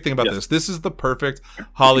 that's the big thing about this. This is the perfect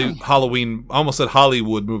Halloween. I almost said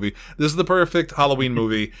Hollywood movie. This is the perfect Halloween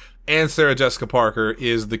movie. And Sarah Jessica Parker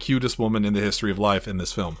is the cutest woman in the history of life in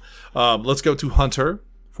this film. Let's go to Hunter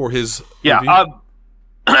for his review.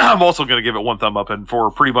 I'm also going to give it 1 thumb up, and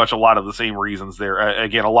for pretty much a lot of the same reasons there.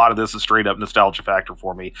 Again, a lot of this is straight up nostalgia factor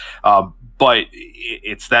for me. But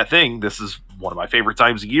it's that thing. This is one of my favorite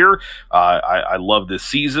times of year. I love this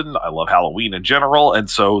season. I love Halloween in general.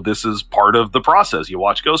 And so this is part of the process. You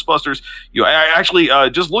watch Ghostbusters. I actually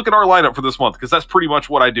just look at our lineup for this month, because that's pretty much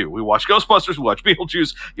what I do. We watch Ghostbusters. We watch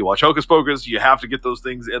Beetlejuice. You watch Hocus Pocus. You have to get those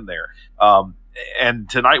things in there. And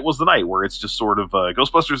tonight was the night where it's just sort of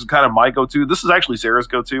Ghostbusters is kind of my go-to. This is actually Sarah's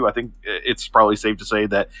go-to. I think it's probably safe to say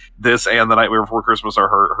that this and The Nightmare Before Christmas are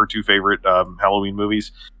her 2 favorite Halloween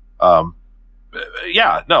movies. Again,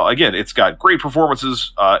 it's got great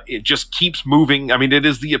performances. It just keeps moving. I mean, it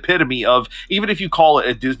is the epitome of, even if you call it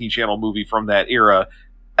a Disney Channel movie from that era,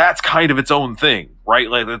 that's kind of its own thing, right?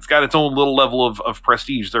 Like, it's got its own little level of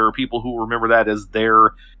prestige. There are people who remember that as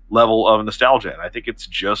their level of nostalgia, and I think it's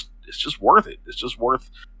just worth it. It's just worth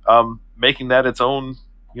making that its own,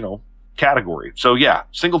 category. So yeah,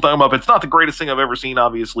 single thumb up. It's not the greatest thing I've ever seen,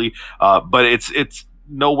 obviously, but it's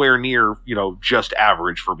nowhere near, just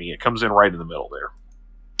average for me. It comes in right in the middle there.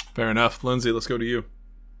 Fair enough. Lindsay, let's go to you.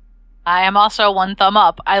 I am also one thumb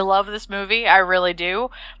up. I love this movie. I really do.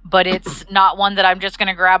 But it's not one that I'm just going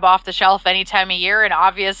to grab off the shelf any time of year. And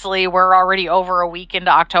obviously, we're already over a week into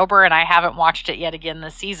October, and I haven't watched it yet again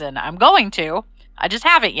this season. I'm going to. I just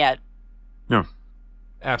haven't yet. Yeah.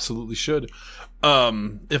 Absolutely should.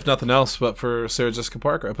 If nothing else, but for Sarah Jessica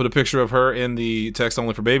Parker. I put a picture of her in the Text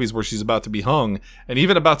Only for Babies where she's about to be hung. And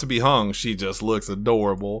even about to be hung, she just looks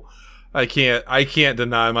adorable. I can't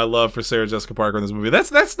deny my love for Sarah Jessica Parker in this movie.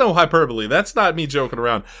 That's no hyperbole. That's not me joking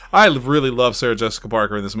around. I really love Sarah Jessica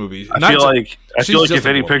Parker in this movie. I feel like if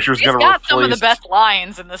any picture is going to replace, some of the best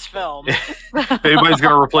lines in this film. If anybody's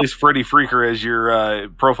going to replace Freddie Freaker as your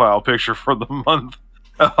profile picture for the month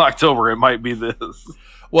of October, it might be this.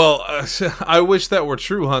 Well, I wish that were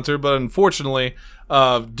true, Hunter, but unfortunately,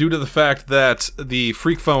 due to the fact that the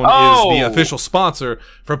Freak Phone is the official sponsor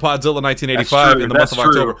for Podzilla 1985 in the month of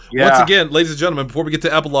October. Yeah. Once again, ladies and gentlemen, before we get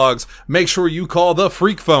to epilogues, make sure you call the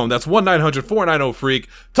Freak Phone. That's 1-900-490-FREAK.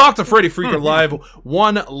 Talk to Freddie Freaker live.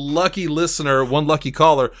 One lucky listener, one lucky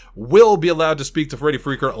caller will be allowed to speak to Freddie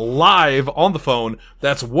Freaker live on the phone.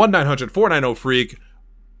 That's 1-900-490-FREAK.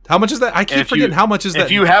 How much is that? I keep forgetting how much is that.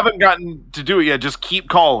 If you haven't gotten to do it yet, just keep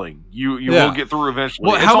calling. You will get through eventually.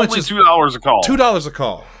 Well, it's only $2 a call. $2 a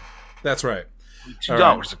call. That's right.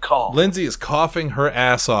 $2 a call. Lindsay is coughing her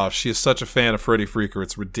ass off. She is such a fan of Freddie Freaker.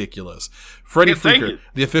 It's ridiculous. Freddie Freaker,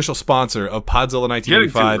 the official sponsor of Podzilla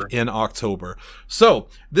 1985 in October. So,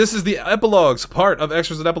 this is the epilogues part of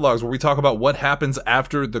Extras and Epilogues where we talk about what happens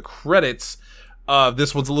after the credits.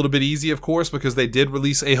 This one's a little bit easy, of course, because they did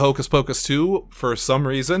release a Hocus Pocus 2 for some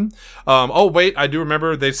reason. I do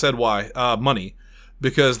remember they said why. Money.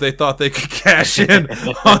 Because they thought they could cash in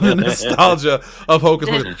on the nostalgia of Hocus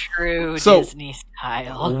Pocus. True Disney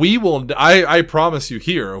style. We will, I promise you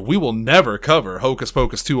here, we will never cover Hocus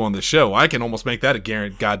Pocus 2 on the show. I can almost make that a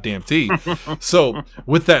goddamn So,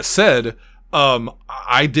 with that said,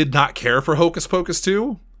 I did not care for Hocus Pocus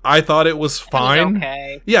 2. I thought it was fine. It was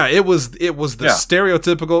okay. Yeah, it was the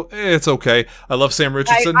stereotypical. It's okay. I love Sam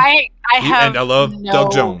Richardson. I have and I love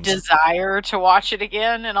Doug Jones. Desire to watch it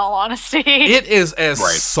again. In all honesty, it is as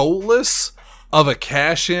soulless of a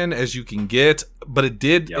cash in as you can get, but it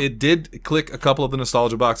did click a couple of the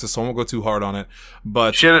nostalgia boxes, so I won't go too hard on it.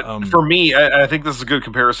 But for me, I think this is a good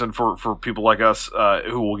comparison for people like us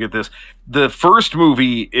who will get this. The first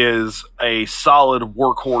movie is a solid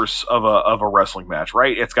workhorse of a wrestling match,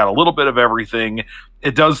 right? It's got a little bit of everything.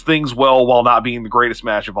 It does things well while not being the greatest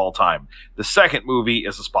match of all time. The second movie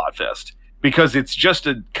is a spot fest. Because it's just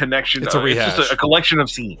a connection. It's a rehash. It's just a collection of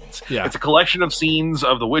scenes. Yeah. It's a collection of scenes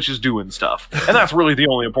of the witches doing stuff. And that's really the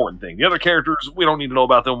only important thing. The other characters, we don't need to know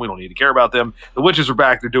about them. We don't need to care about them. The witches are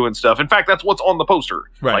back. They're doing stuff. In fact, that's what's on the poster.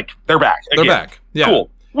 Right. Like, they're back. Again. They're back. Yeah. Cool.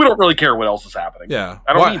 We don't really care what else is happening. Yeah.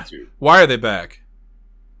 I don't need to. Why are they back?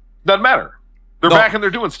 Doesn't matter. They're back and they're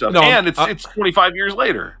doing stuff. No, and it's 25 years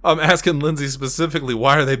later. I'm asking Lindsay specifically,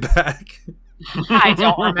 why are they back? I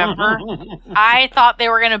don't remember. I thought they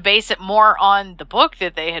were going to base it more on the book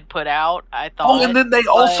that they had put out. I thought. Oh, and then they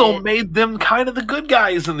also made them kind of the good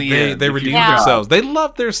guys in the end. They redeemed themselves. They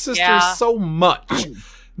love their sisters so much.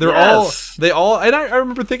 They're all, and I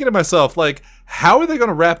remember thinking to myself, like, how are they going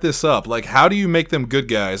to wrap this up? Like, how do you make them good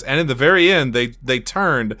guys? And in the very end, they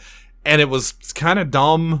turned, and it was kind of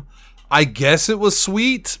dumb. I guess it was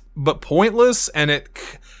sweet, but pointless, and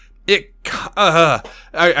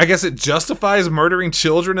I guess it justifies murdering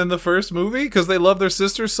children in the first movie because they love their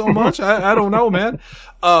sisters so much. I don't know, man.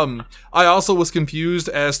 I also was confused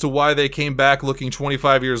as to why they came back looking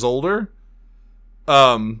 25 years older.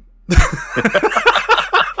 I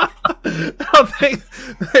don't think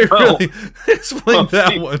they really explained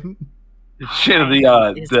that one. Shit,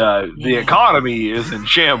 the economy is in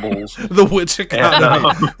shambles. The witch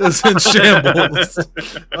economy is in shambles.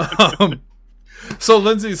 So,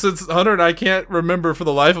 Lindsay, since Hunter and I can't remember for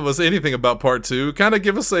the life of us anything about part 2, kind of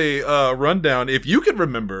give us a rundown, if you can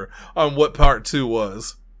remember, on what part 2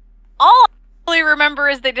 was. All I really remember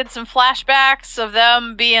is they did some flashbacks of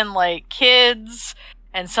them being like kids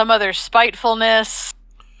and some other spitefulness.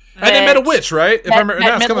 And they met a witch, right? If I remember,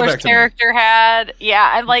 that's coming back to me. Character had,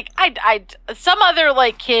 and like I some other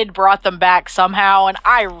like kid brought them back somehow, and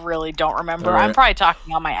I really don't remember. Right. I'm probably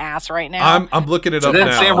talking on my ass right now. I'm looking it up then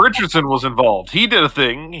now. Sam Richardson was involved. He did a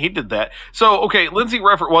thing. He did that. So okay, Lindsay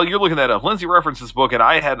while you're looking that up, Lindsay referenced this book, and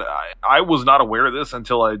I was not aware of this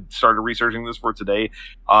until I started researching this for today.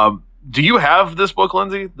 Do you have this book,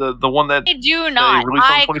 Lindsay? The one that I do not.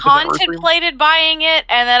 I contemplated buying it,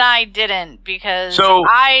 and then I didn't, because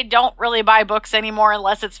I don't really buy books anymore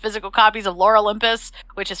unless it's physical copies of Lore Olympus,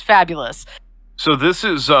 which is fabulous. So this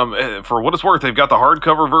is, for what it's worth, they've got the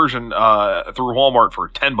hardcover version through Walmart for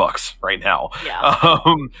 $10 right now. Yeah.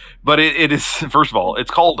 But it is, first of all, it's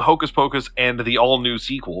called Hocus Pocus and the all-new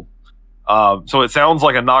sequel. So it sounds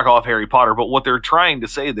like a knockoff Harry Potter, but what they're trying to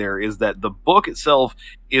say there is that the book itself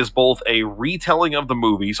is both a retelling of the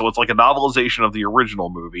movie, so it's like a novelization of the original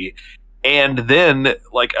movie, and then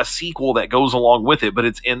like a sequel that goes along with it, but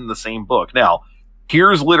it's in the same book. Now,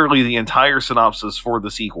 here's literally the entire synopsis for the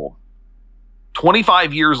sequel.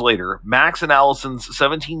 25 years later, Max and Allison's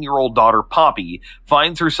 17-year-old daughter, Poppy,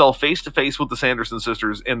 finds herself face-to-face with the Sanderson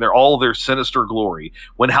sisters in all their sinister glory.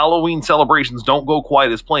 When Halloween celebrations don't go quite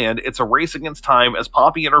as planned, it's a race against time as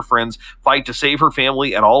Poppy and her friends fight to save her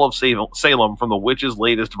family and all of Salem from the witch's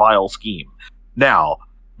latest vile scheme. Now,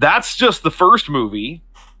 that's just the first movie,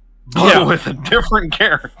 but with a different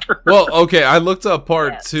character. Well, okay, I looked up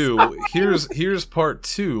part 2. Here's part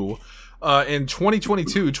 2. In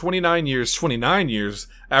 2022, 29 years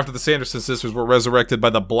after the Sanderson sisters were resurrected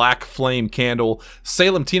by the Black Flame Candle,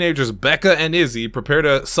 Salem teenagers Becca and Izzy prepare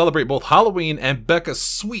to celebrate both Halloween and Becca's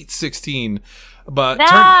Sweet 16. But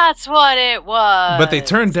that's what it was. But they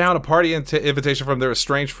turned down a party invitation from their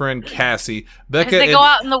estranged friend Cassie. Because they go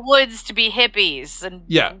out in the woods to be hippies and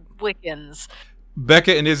Wiccans.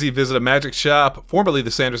 Becca and Izzy visit a magic shop, formerly the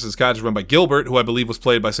Sandersons' cottage, run by Gilbert, who I believe was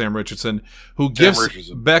played by Sam Richardson, who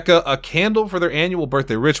gives Becca a candle for their annual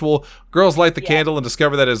birthday ritual. Girls light the candle and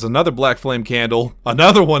discover that it is another black flame candle.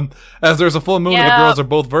 Another one! As there's a full moon and the girls are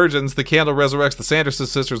both virgins, the candle resurrects the Sanderson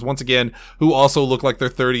sisters once again, who also look like they're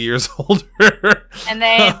 30 years older. And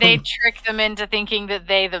they trick them into thinking that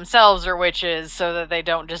they themselves are witches so that they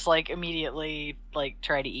don't just, like, immediately, like,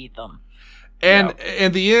 try to eat them. And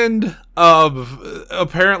in the end of,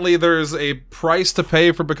 apparently there's a price to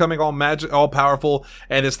pay for becoming all powerful,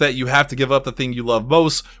 and it's that you have to give up the thing you love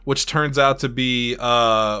most, which turns out to be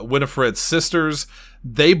Winifred's sisters.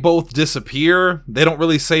 They both disappear. They don't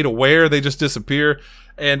really say to where, they just disappear.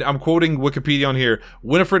 And I'm quoting Wikipedia on here.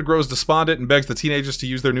 Winifred grows despondent and begs the teenagers to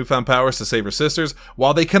use their newfound powers to save her sisters.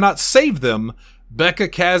 While they cannot save them, Becca,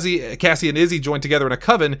 Cassie, and Izzy join together in a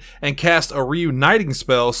coven and cast a reuniting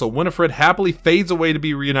spell, so Winifred happily fades away to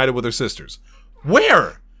be reunited with her sisters.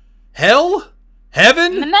 Where? Hell?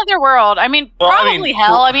 Heaven? The netherworld. I mean, probably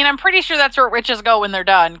hell. I'm pretty sure that's where witches go when they're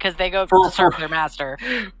done, because they go to serve their master.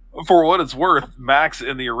 For what it's worth, Max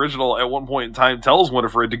in the original at one point in time tells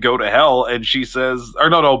Winifred to go to hell, and she says, or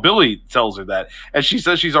no, Billy tells her that, and she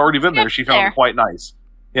says she's already been there. She found it quite nice.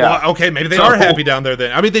 Yeah. Well, okay, maybe they are happy down there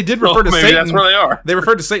then. I mean, they did refer to Satan. That's where they are. They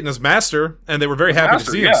referred to Satan as master, and they were very happy to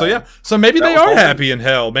see him. So maybe they are happy in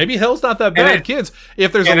hell. Maybe hell's not that bad, kids.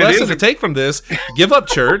 If there's a lesson to take from this, give up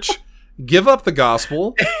church, give up the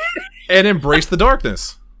gospel, and embrace the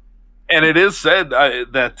darkness. And it is said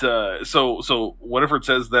that so Winifred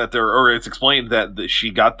says that it's explained that she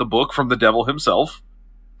got the book from the devil himself.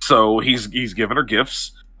 So he's given her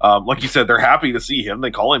gifts. Like you said, they're happy to see him. They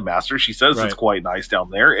call him master. She says it's quite nice down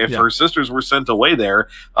there. If her sisters were sent away there,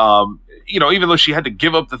 even though she had to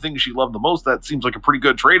give up the thing she loved the most, that seems like a pretty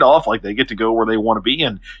good trade-off. Like, they get to go where they want to be,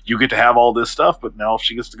 and you get to have all this stuff, but now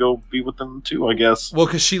she gets to go be with them too, I guess. Well,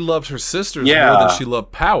 because she loved her sisters more than she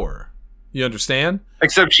loved power. You understand?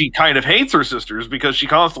 Except she kind of hates her sisters because she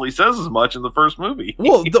constantly says as much in the first movie.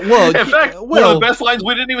 Well, in fact, one of the best lines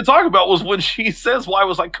we didn't even talk about was when she says, "Why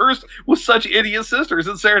was I cursed with such idiot sisters?"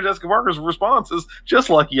 And Sarah Jessica Parker's response is, "Just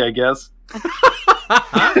lucky, I guess."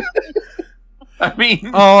 I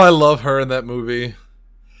mean, I love her in that movie.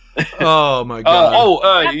 Oh my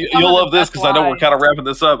god! You'll love this because I know we're kind of wrapping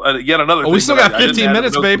this up. Yet another. We still got 15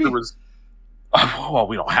 minutes, baby. Well,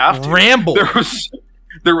 we don't have to ramble.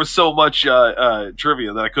 There was so much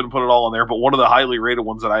trivia that I couldn't put it all in there, but one of the highly rated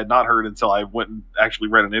ones that I had not heard until I went and actually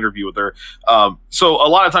read an interview with her. So a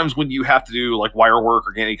lot of times when you have to do like wire work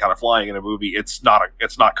or get any kind of flying in a movie, it's not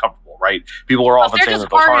comfortable, right? People are often saying that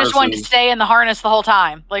those harnesses... just wanted to stay in the harness the whole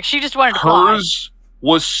time. Like, she just wanted to fly. Hers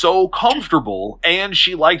was so comfortable, and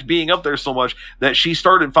she liked being up there so much that she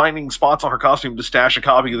started finding spots on her costume to stash a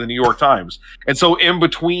copy of the New York Times. And so in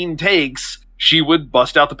between takes, she would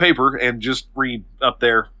bust out the paper and just read up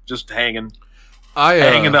there, just hanging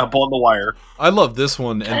up on the wire. I love this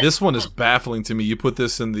one, and this one is baffling to me. You put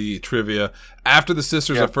this in the trivia. After the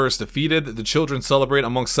sisters are first defeated, the children celebrate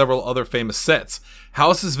amongst several other famous sets.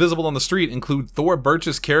 Houses visible on the street include Thor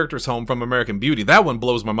Birch's character's home from American Beauty. That one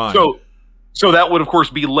blows my mind. So that would, of course,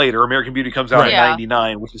 be later. American Beauty comes out in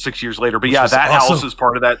 99, which is 6 years later. But that house is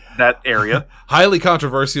part of that area. Highly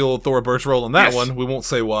controversial Thora Birch role in that one. We won't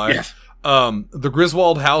say why. Yes. The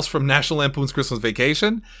Griswold house from National Lampoon's Christmas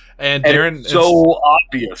Vacation. And Darren... It's so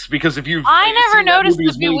obvious, because if you've... I never noticed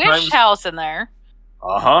the Bewitched house in there.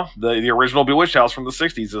 The original Bewitched house from the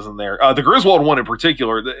 60s is in there. The Griswold one in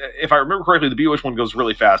particular, if I remember correctly, the Bewitched one goes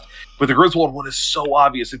really fast, but the Griswold one is so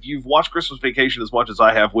obvious. If you've watched Christmas Vacation as much as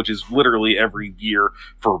I have, which is literally every year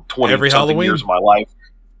for 20-something years of my life,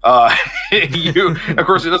 of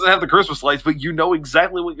course, it doesn't have the Christmas lights, but you know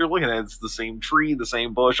exactly what you're looking at. It's the same tree, the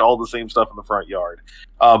same bush, all the same stuff in the front yard.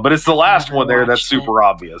 But it's the last one there that's super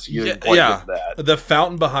obvious. You didn't quite get that. The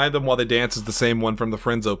fountain behind them while they dance is the same one from the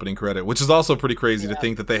Friends opening credit, which is also pretty crazy to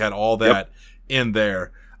think that they had all that in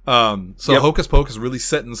there. Hocus Pocus really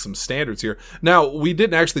setting some standards here. Now, we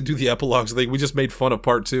didn't actually do the epilogues thing. We just made fun of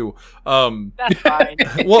part 2. That's fine.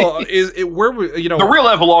 Well, the real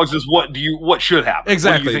epilogues is what should happen.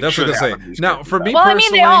 Exactly. That's what I say. Now, for me personally, I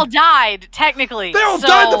mean, they all died technically. They all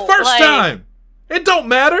died the first time. It don't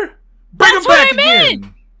matter. Bring them back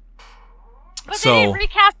again. But they didn't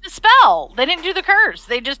recast the spell. They didn't do the curse.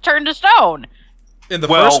 They just turned to stone. In the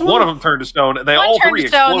first one of them turned to stone, and all three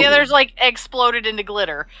exploded. The others exploded into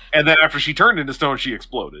glitter. And then after she turned into stone, she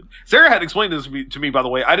exploded. Sarah had explained this to me, by the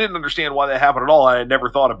way. I didn't understand why that happened at all. I had never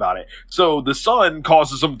thought about it. So the sun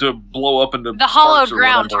causes them to blow up into the hallowed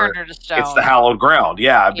ground turned her to stone. It's the hallowed ground,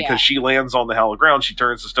 because she lands on the hallowed ground, she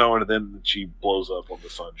turns to stone, and then she blows up on the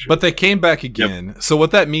sun. But they came back again. Yep. So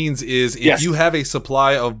what that means is, if you have a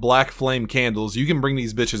supply of black flame candles, you can bring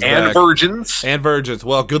these bitches back. And virgins.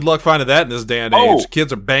 Well, good luck finding that in this day and age.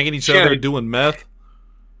 Kids are banging each other and doing meth.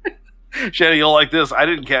 Shanny, you'll like this. I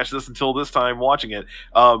didn't catch this until this time watching it.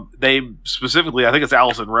 They specifically, I think it's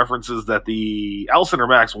Allison, references that the Allison or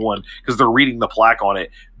Max one, because they're reading the plaque on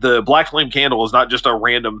it. The black flame candle is not just a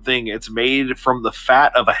random thing. It's made from the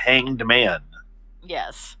fat of a hanged man.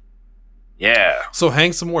 Yes. Yeah. So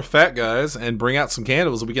hang some more fat guys and bring out some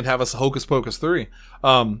candles, and we can have us Hocus Pocus 3.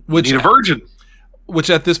 Which need a virgin.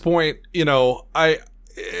 Which at this point,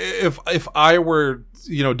 if I were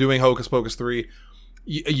doing Hocus Pocus 3,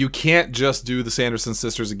 you can't just do the Sanderson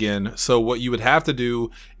sisters again. So what you would have to do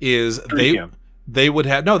is they would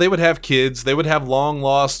have kids. They would have long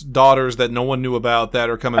lost daughters that no one knew about that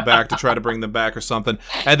are coming back to try to bring them back or something.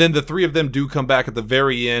 And then the 3 of them do come back at the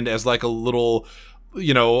very end as like a little,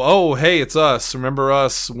 oh, hey, it's us. Remember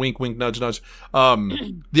us? Wink, wink, nudge, nudge.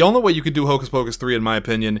 The only way you could do Hocus Pocus 3, in my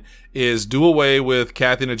opinion, is do away with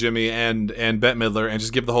Kathy and Jimmy and Bette Midler and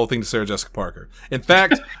just give the whole thing to Sarah Jessica Parker. In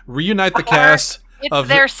fact, reunite the cast of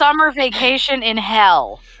their summer vacation in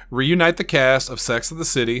hell. Reunite the cast of Sex and the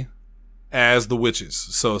City as the witches.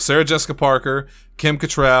 So Sarah Jessica Parker, Kim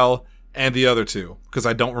Cattrall, and the other 2, because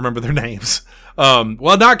I don't remember their names.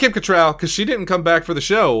 Well, not Kim Cattrall, because she didn't come back for the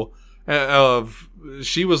show.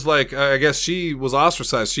 She was I guess she was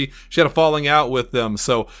ostracized. She had a falling out with them.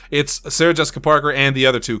 So it's Sarah Jessica Parker and the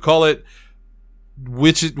other 2. Call it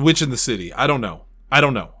Witch in the City. I don't know.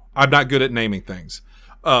 I'm not good at naming things.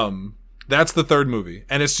 That's the 3rd movie,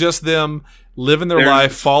 and it's just them living their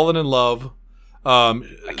life, falling in love. Sarah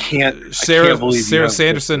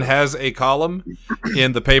Sanderson has a column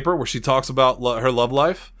in the paper where she talks about her love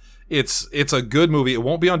life. It's a good movie. It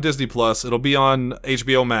won't be on Disney Plus. It'll be on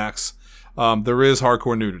HBO Max. There is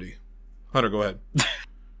hardcore nudity. Hunter, go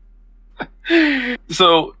ahead.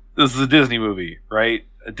 So this is a Disney movie, right?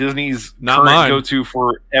 Disney's current go-to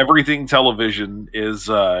for everything television is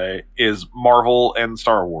Marvel and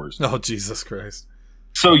Star Wars. Oh, Jesus Christ.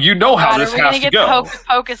 So how this has to go. The Hocus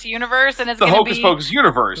Pocus universe, and it's the Hocus Pocus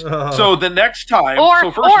universe. So the next time,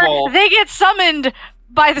 first of all, they get summoned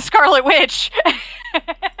by the Scarlet Witch.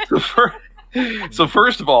 So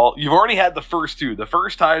first of all, you've already had the first 2. The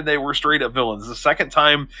first time they were straight up villains. The second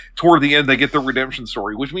time, toward the end, they get the redemption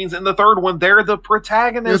story, which means in the 3rd one, they're the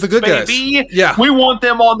protagonists. They're the good baby. Guys. Yeah, we want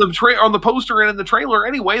them on the poster and in the trailer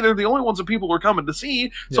anyway. They're the only ones that people are coming to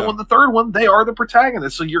see. So in the 3rd one, they are the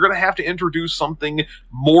protagonists. So you're going to have to introduce something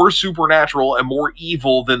more supernatural and more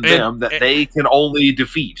evil than them that they can only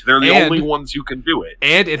defeat. They're the only ones who can do it.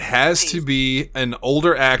 And it has to be an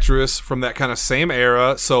older actress from that kind of same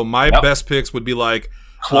era. So my best pick would be like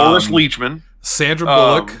Cloris Leachman, Sandra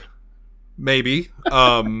Bullock, maybe.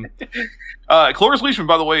 Cloris Leachman,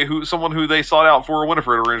 by the way, someone who they sought out for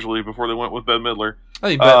Winifred originally before they went with Bette Midler. I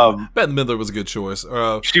think Bette Midler was a good choice.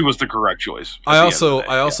 She was the correct choice. I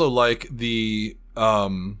also like the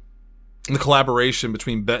collaboration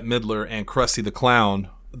between Bette Midler and Krusty the Clown.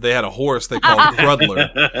 They had a horse they called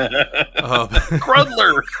Crudler.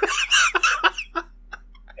 Crudler.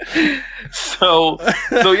 So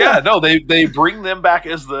yeah, no, they bring them back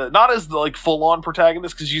as not as the like full on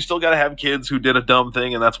protagonists, because you still got to have kids who did a dumb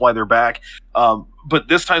thing, and that's why they're back. But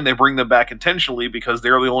this time they bring them back intentionally because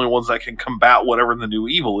they're the only ones that can combat whatever the new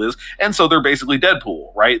evil is, and so they're basically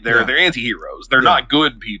Deadpool, right? They're anti-heroes. They're not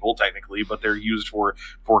good people technically, but they're used for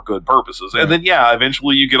good purposes. And then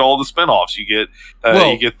eventually you get all the spinoffs. You get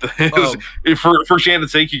for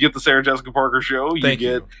Shannon's sake, you get the Sarah Jessica Parker show. You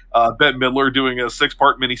get Bette Midler doing a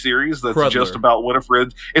 6-part miniseries that's just about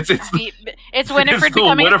Winifred. It's Winifred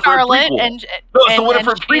becoming a starlet, and it's the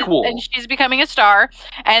Winifred prequel, and she's becoming a star.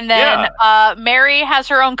 And then Mary has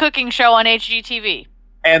her own cooking show on HGTV.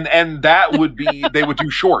 And that would be, they would do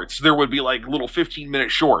shorts. There would be like little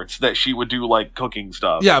 15-minute shorts that she would do like cooking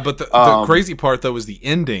stuff. Yeah, but the crazy part though is the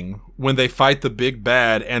ending when they fight the big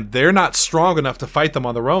bad, and they're not strong enough to fight them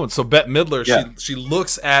on their own. So Bette Midler, she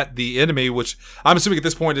looks at the enemy, which I'm assuming at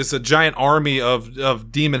this point is a giant army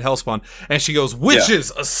of demon hellspawn, and she goes,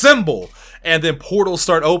 "Witches, assemble!" And then portals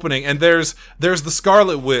start opening, and there's the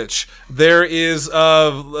Scarlet Witch. There is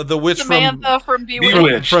the witch Samantha from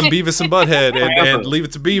Beavis and Butthead, and Leave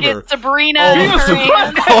It to Beaver. It's Sabrina.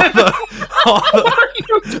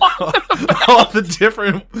 All the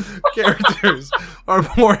different characters are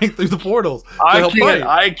pouring through the portals.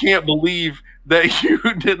 I can't believe that you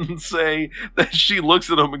didn't say that she looks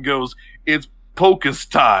at him and goes, "It's Pocus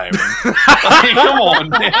time." Come on,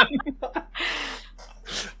 man.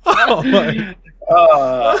 Oh my.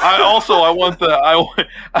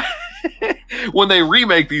 When they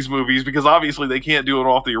remake these movies, because obviously they can't do it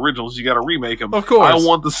off the originals, you got to remake them. Of course, I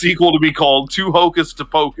want the sequel to be called "To Hocus to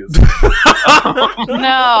Pocus."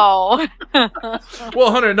 No.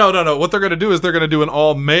 Well, Hunter, no. What they're going to do is they're going to do an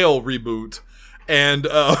all-male reboot, and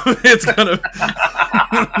it's going to.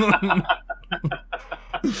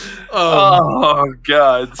 Oh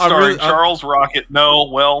God! Starring Charles Rocket. No,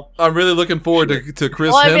 well, I'm really looking forward to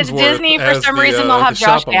Chris Hemsworth. Well, if it's Disney, for some reason they'll have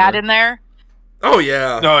Josh Gad in there. Oh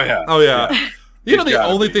yeah. Yeah. You know, the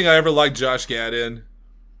only thing I ever liked Josh Gad in.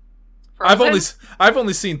 Frozen? I've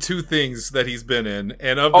only seen 2 things that he's been in,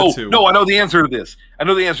 and of the 2. No, I know the answer to this.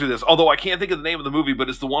 Although I can't think of the name of the movie, but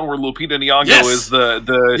it's the one where Lupita Nyong'o is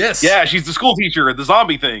the yes. Yeah, she's the school teacher at the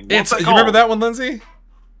zombie thing. What's that you called? remember that one, Lindsay?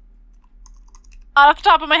 Off the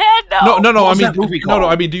top of my head, no. No. What's that movie called? No.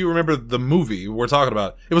 I mean, do you remember the movie we're talking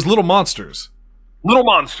about? It was Little Monsters. Little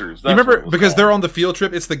Monsters. You remember, because they're on the field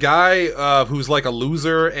trip. It's the guy who's like a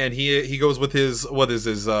loser, and he goes with his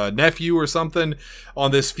nephew or something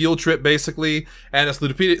on this field trip, basically. And it's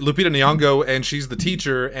Lupita Nyong'o, and she's the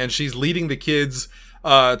teacher, and she's leading the kids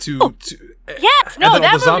to yes, no,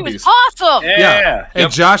 that movie zombies. was awesome. Yeah.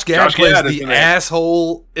 And Josh Gad plays the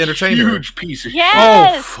asshole entertainer. Huge piece of shit.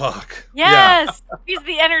 Yes. Oh fuck. Yes. Yeah. He's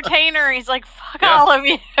the entertainer. He's like, fuck all of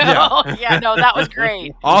you. Yeah, no, that was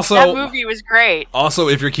great. Also, that movie was great. Also,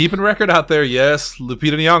 if you're keeping record out there, yes,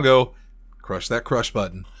 Lupita Nyong'o, crush that crush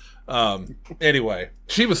button. Anyway,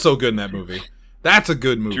 she was so good in that movie. That's a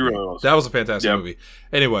good movie. Really that was a fantastic movie.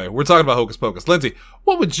 Anyway, we're talking about Hocus Pocus. Lindsay,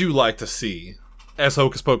 what would you like to see as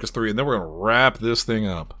Hocus Pocus 3? And then we're going to wrap this thing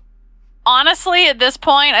up. Honestly, at this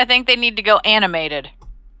point, I think they need to go animated.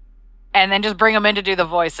 And then just bring them in to do the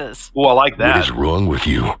voices. Oh, I like that. What is wrong with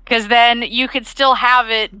you? Because then you could still have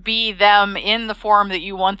it be them in the form that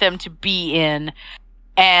you want them to be in.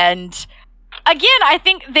 And again, I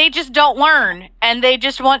think they just don't learn. And they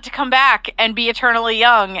just want to come back and be eternally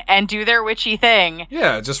young and do their witchy thing.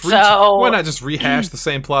 Yeah, why not just rehash the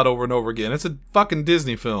same plot over and over again? It's a fucking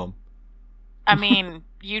Disney film. I mean,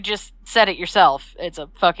 you just said it yourself. It's a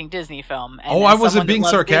fucking Disney film. And I wasn't being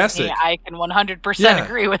sarcastic. Disney, I can 100%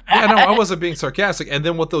 agree with that. Yeah, no, I wasn't being sarcastic. And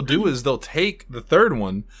then what they'll do is they'll take the third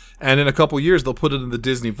one, and in a couple years they'll put it in the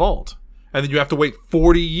Disney vault, and then you have to wait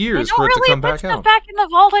 40 years for it to come back out. They don't really put stuff back in the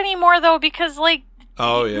vault anymore, though, because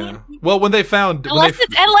oh yeah. Well, when they found unless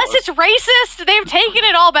it's racist, they've taken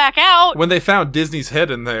it all back out. When they found Disney's head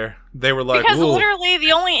in there, they were like, because literally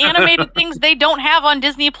the only animated things they don't have on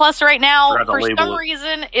Disney Plus right now, for some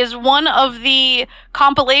reason, is one of the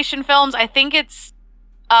compilation films. I think it's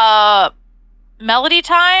Melody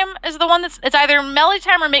Time is the one it's either Melody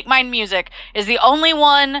Time or Make Mine Music is the only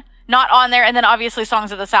one not on there, and then obviously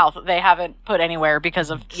Songs of the South they haven't put anywhere because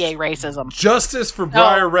of yay racism. Justice for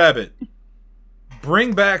Briar Rabbit.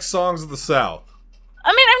 Bring back Songs of the South. I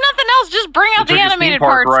mean, if nothing else, just bring out the animated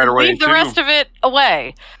parts and leave the rest of it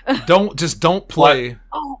away. Don't play.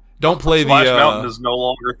 Don't play Splash Mountain is no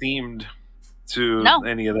longer themed to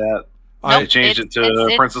any of that. I changed it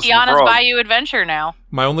to Princess and the Tiana's Frog. Bayou Adventure now.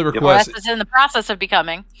 My only request is in the process of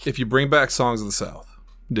becoming. If you bring back Songs of the South,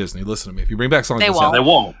 Disney, listen to me. If you bring back songs, They this won't. out, They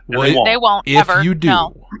won't. They won't if ever. you do,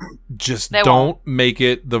 No. just They don't won't. make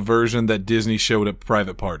it the version that Disney showed at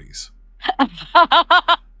private parties.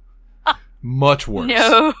 Much worse.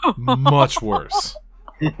 No. Much worse.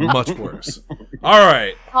 Much worse. All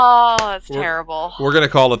right. Oh, that's terrible. We're going to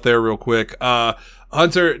call it there real quick.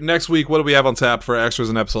 Hunter, next week, what do we have on tap for extras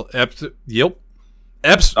and extras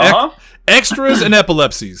and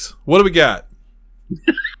epilepsies? What do we got?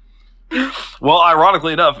 Well,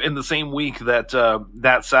 ironically enough, in the same week that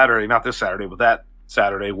that Saturday, not this Saturday, but that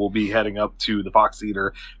Saturday, we'll be heading up to the Fox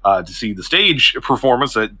Theater to see the stage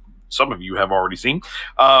performance that some of you have already seen.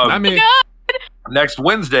 I mean, Next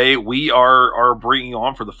Wednesday, we are bringing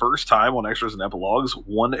on for the first time on Extras and Epilogues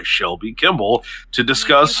one Shelby Kimball to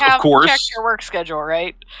discuss, You have of course. checked your work schedule,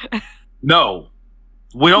 right? No,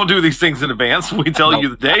 we don't do these things in advance. We tell you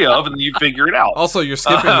the day of, and then you figure it out. also, you're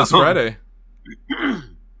skipping this Friday.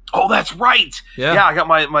 Oh, that's right. Yeah. I got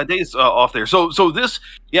my days off there. So this,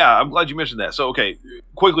 I'm glad you mentioned that. So, okay,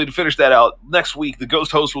 quickly to finish that out, next week, the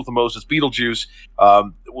ghost host with the most is Beetlejuice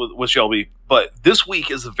with Shelby. But this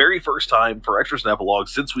week is the very first time for Extras and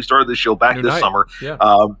Epilogues since we started this show back New this night. summer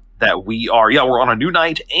that we're on a new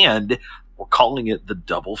night, and we're calling it the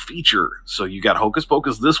double feature. So you got Hocus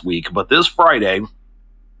Pocus this week, but this Friday,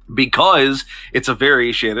 because it's a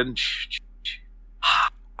very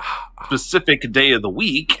specific day of the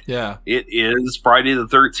week, it is Friday the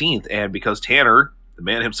 13th, and because Tanner, the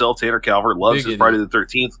man himself, Tanner Calvert, loves his Friday the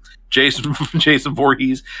 13th, Jason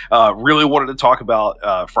Voorhees really wanted to talk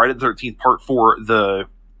about Friday the 13th Part 4.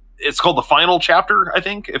 It's called the final chapter, I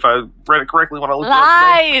think, if I read it correctly when I looked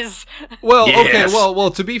at it today. Lies. Well, Yes. okay.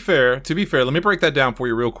 Well, to be fair, let me break that down for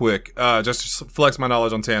you real quick, just to flex my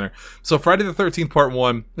knowledge on Tanner. So Friday the 13th Part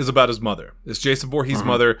 1 is about his mother. It's Jason Voorhees'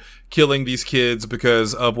 mother killing these kids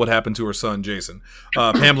because of what happened to her son, Jason.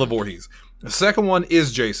 Pamela Voorhees. The second one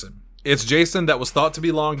is Jason. It's Jason that was thought to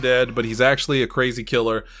be long dead, but he's actually a crazy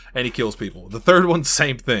killer, and he kills people. The third one,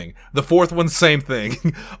 same thing. The fourth one, same thing.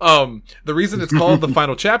 The reason it's called the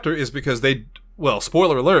final chapter is because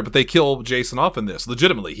spoiler alert, but they kill Jason off in this.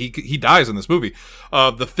 Legitimately, he dies in this movie.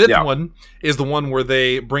 The fifth one is the one where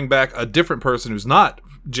they bring back a different person who's not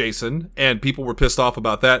Jason, and people were pissed off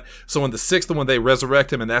about that. So in the sixth one, they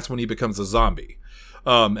resurrect him, and that's when he becomes a zombie.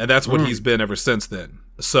 And that's what he's been ever since then.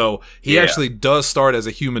 So he actually does start as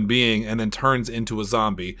a human being and then turns into a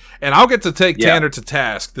zombie. And I'll get to take Tanner to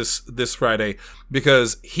task this Friday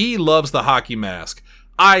because he loves the hockey mask.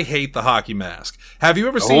 I hate the hockey mask. Have you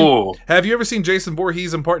ever seen Jason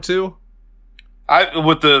Voorhees in Part 2?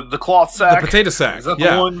 With the cloth sack, the potato sack. Is that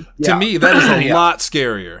the one? To me, that is a lot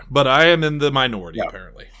scarier. But I am in the minority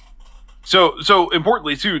apparently. So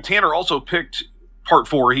importantly too, Tanner also picked Part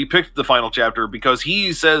 4. He picked the final chapter because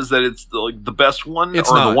he says that it's the best one,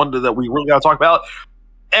 the one that we really got to talk about.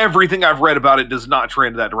 Everything I've read about it does not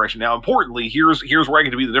trend in that direction. Now, importantly, here's where I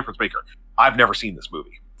get to be the difference maker. I've never seen this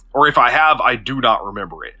movie. Or if I have, I do not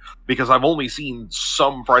remember it because I've only seen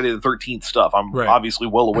some Friday the 13th stuff. I'm obviously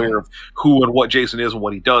well aware of who and what Jason is and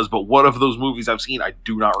what he does, but what of those movies I've seen, I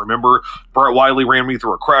do not remember. Brett Wiley ran me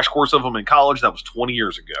through a crash course of them in college. That was 20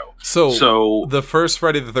 years ago. So the first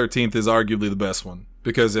Friday the 13th is arguably the best one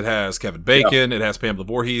because it has Kevin Bacon, it has Pamela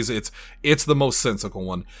Voorhees. It's the most sensical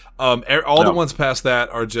one. All the ones past that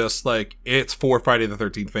are just like, it's for Friday the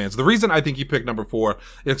 13th fans. The reason I think you picked number 4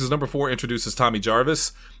 is because number 4 introduces Tommy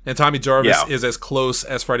Jarvis, and Tommy Jarvis is as close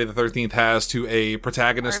as Friday the 13th has to a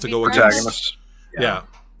protagonist to go against.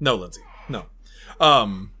 No, Lindsay. No.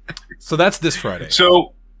 So that's this Friday.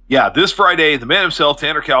 So this Friday, the man himself,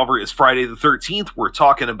 Tanner Calvert, is Friday the 13th. We're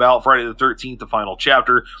talking about Friday the 13th, the final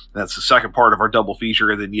chapter. That's the second part of our double feature.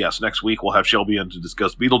 And then, next week we'll have Shelby in to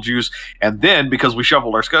discuss Beetlejuice. And then, because we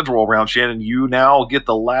shuffled our schedule around, Shannon, you now get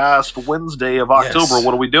the last Wednesday of October. Yes.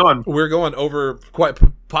 What are we doing? We're going over quite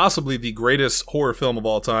possibly the greatest horror film of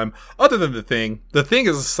all time, other than The Thing. The Thing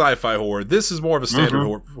is a sci-fi horror. This is more of a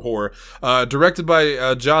standard horror. Directed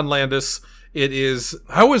by John Landis. It is,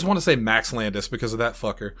 I always want to say Max Landis because of that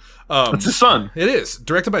fucker. It's his son. It is.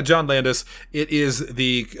 Directed by John Landis. It is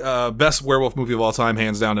the best werewolf movie of all time,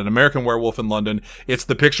 hands down, An American Werewolf in London. It's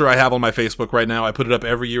the picture I have on my Facebook right now. I put it up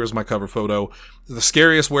every year as my cover photo. The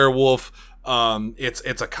scariest werewolf.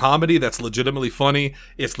 It's a comedy that's legitimately funny.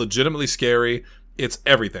 It's legitimately scary. It's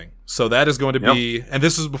everything. So that is going to be, and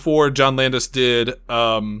this is before John Landis did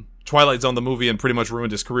Twilight Zone the movie and pretty much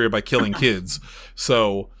ruined his career by killing kids.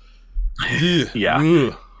 So...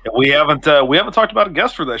 We haven't talked about a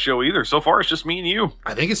guest for that show either. So far, it's just me and you.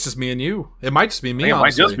 I think it's just me and you. It might just be me. It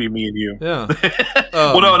honestly. might just be me and you. Yeah.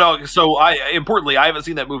 Well, no. So, importantly, I haven't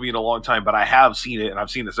seen that movie in a long time, but I have seen it, and I've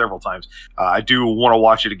seen it several times. I do want to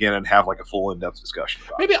watch it again and have like a full in-depth discussion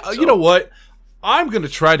about maybe it. you know what? I'm gonna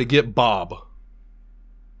try to get Bob.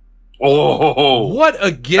 Oh, what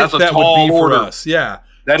a gift that would be for us! Yeah.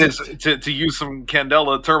 That is, to use some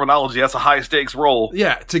Candela terminology, that's a high-stakes role.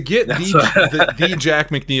 Yeah, to get the Jack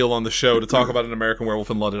McNeil on the show to talk about An American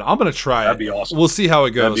Werewolf in London. I'm going to try it. That'd be awesome. We'll see how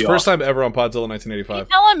it goes. First awesome. time ever on Podzilla 1985. You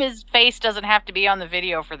tell him his face doesn't have to be on the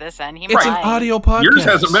video for this end. It's an audio podcast. Yours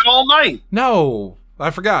hasn't been all night. No,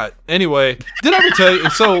 I forgot. Anyway, did I ever tell you?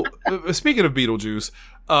 So, speaking of Beetlejuice,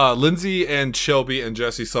 Lindsey and Shelby and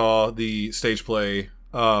Jesse saw the stage play,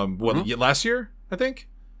 last year, I think?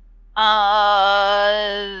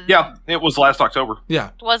 Yeah, it was last October.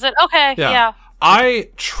 Yeah. Was it? Okay, yeah. I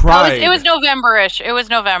tried. It was November-ish. It was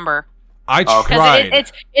November. I tried.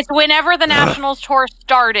 It's whenever the Nationals tour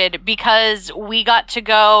started, because we got to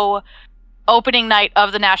go opening night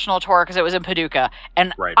of the National tour because it was in Paducah.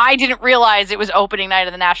 And I didn't realize it was opening night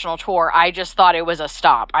of the National tour. I just thought it was a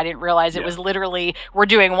stop. I didn't realize it was literally, we're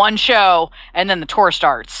doing one show and then the tour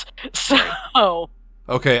starts. So...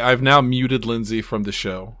 Okay, I've now muted Lindsey from the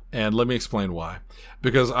show, and let me explain why.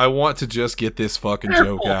 Because I want to just get this fucking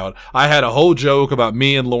joke out. I had a whole joke about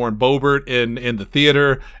me and Lauren Boebert in the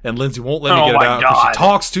theater, and Lindsey won't let me get it out because she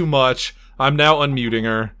talks too much. I'm now unmuting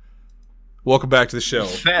her. Welcome back to the show.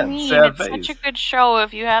 It's such a good show.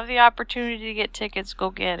 If you have the opportunity to get tickets, go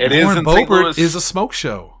get it. Lauren Boebert is a smoke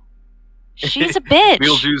show. She's a bitch.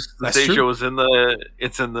 Beetlejuice, the stage show is in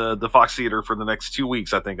the Fox Theater for the next 2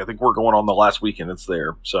 weeks, I think. I think we're going on the last weekend it's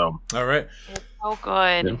there. So all right. It's so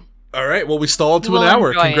good. Yeah. All right. Well, we stalled to an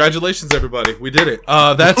hour. Congratulations, everybody. We did it.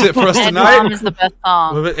 That's it for us tonight. Mom is the best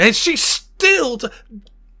song. And she's still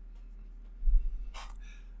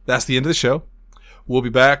That's the end of the show. We'll be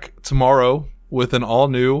back tomorrow with an all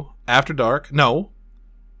new After Dark. No.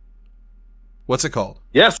 What's it called?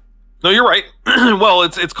 Yes. No, you're right. Well,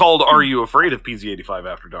 it's called Are You Afraid of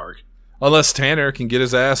PZ85 After Dark? Unless Tanner can get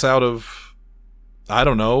his ass out of, I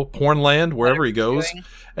don't know, Pornland, wherever he goes,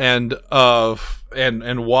 and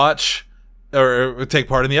watch or take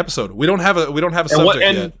part in the episode. We don't have a subject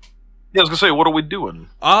yet. Yeah, I was gonna say, what are we doing?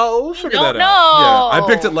 I'll figure that out. Yeah, I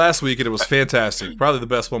picked it last week and it was fantastic. Probably the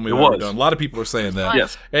best one we've ever done. A lot of people are saying that.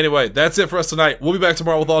 Yes. Anyway, that's it for us tonight. We'll be back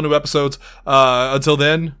tomorrow with all new episodes. Until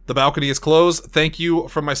then, the balcony is closed. Thank you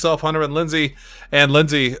from myself, Hunter, and Lindsey. And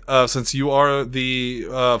Lindsey, since you are the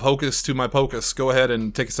Hocus to my Pocus, go ahead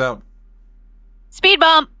and take us out. Speed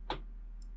bump.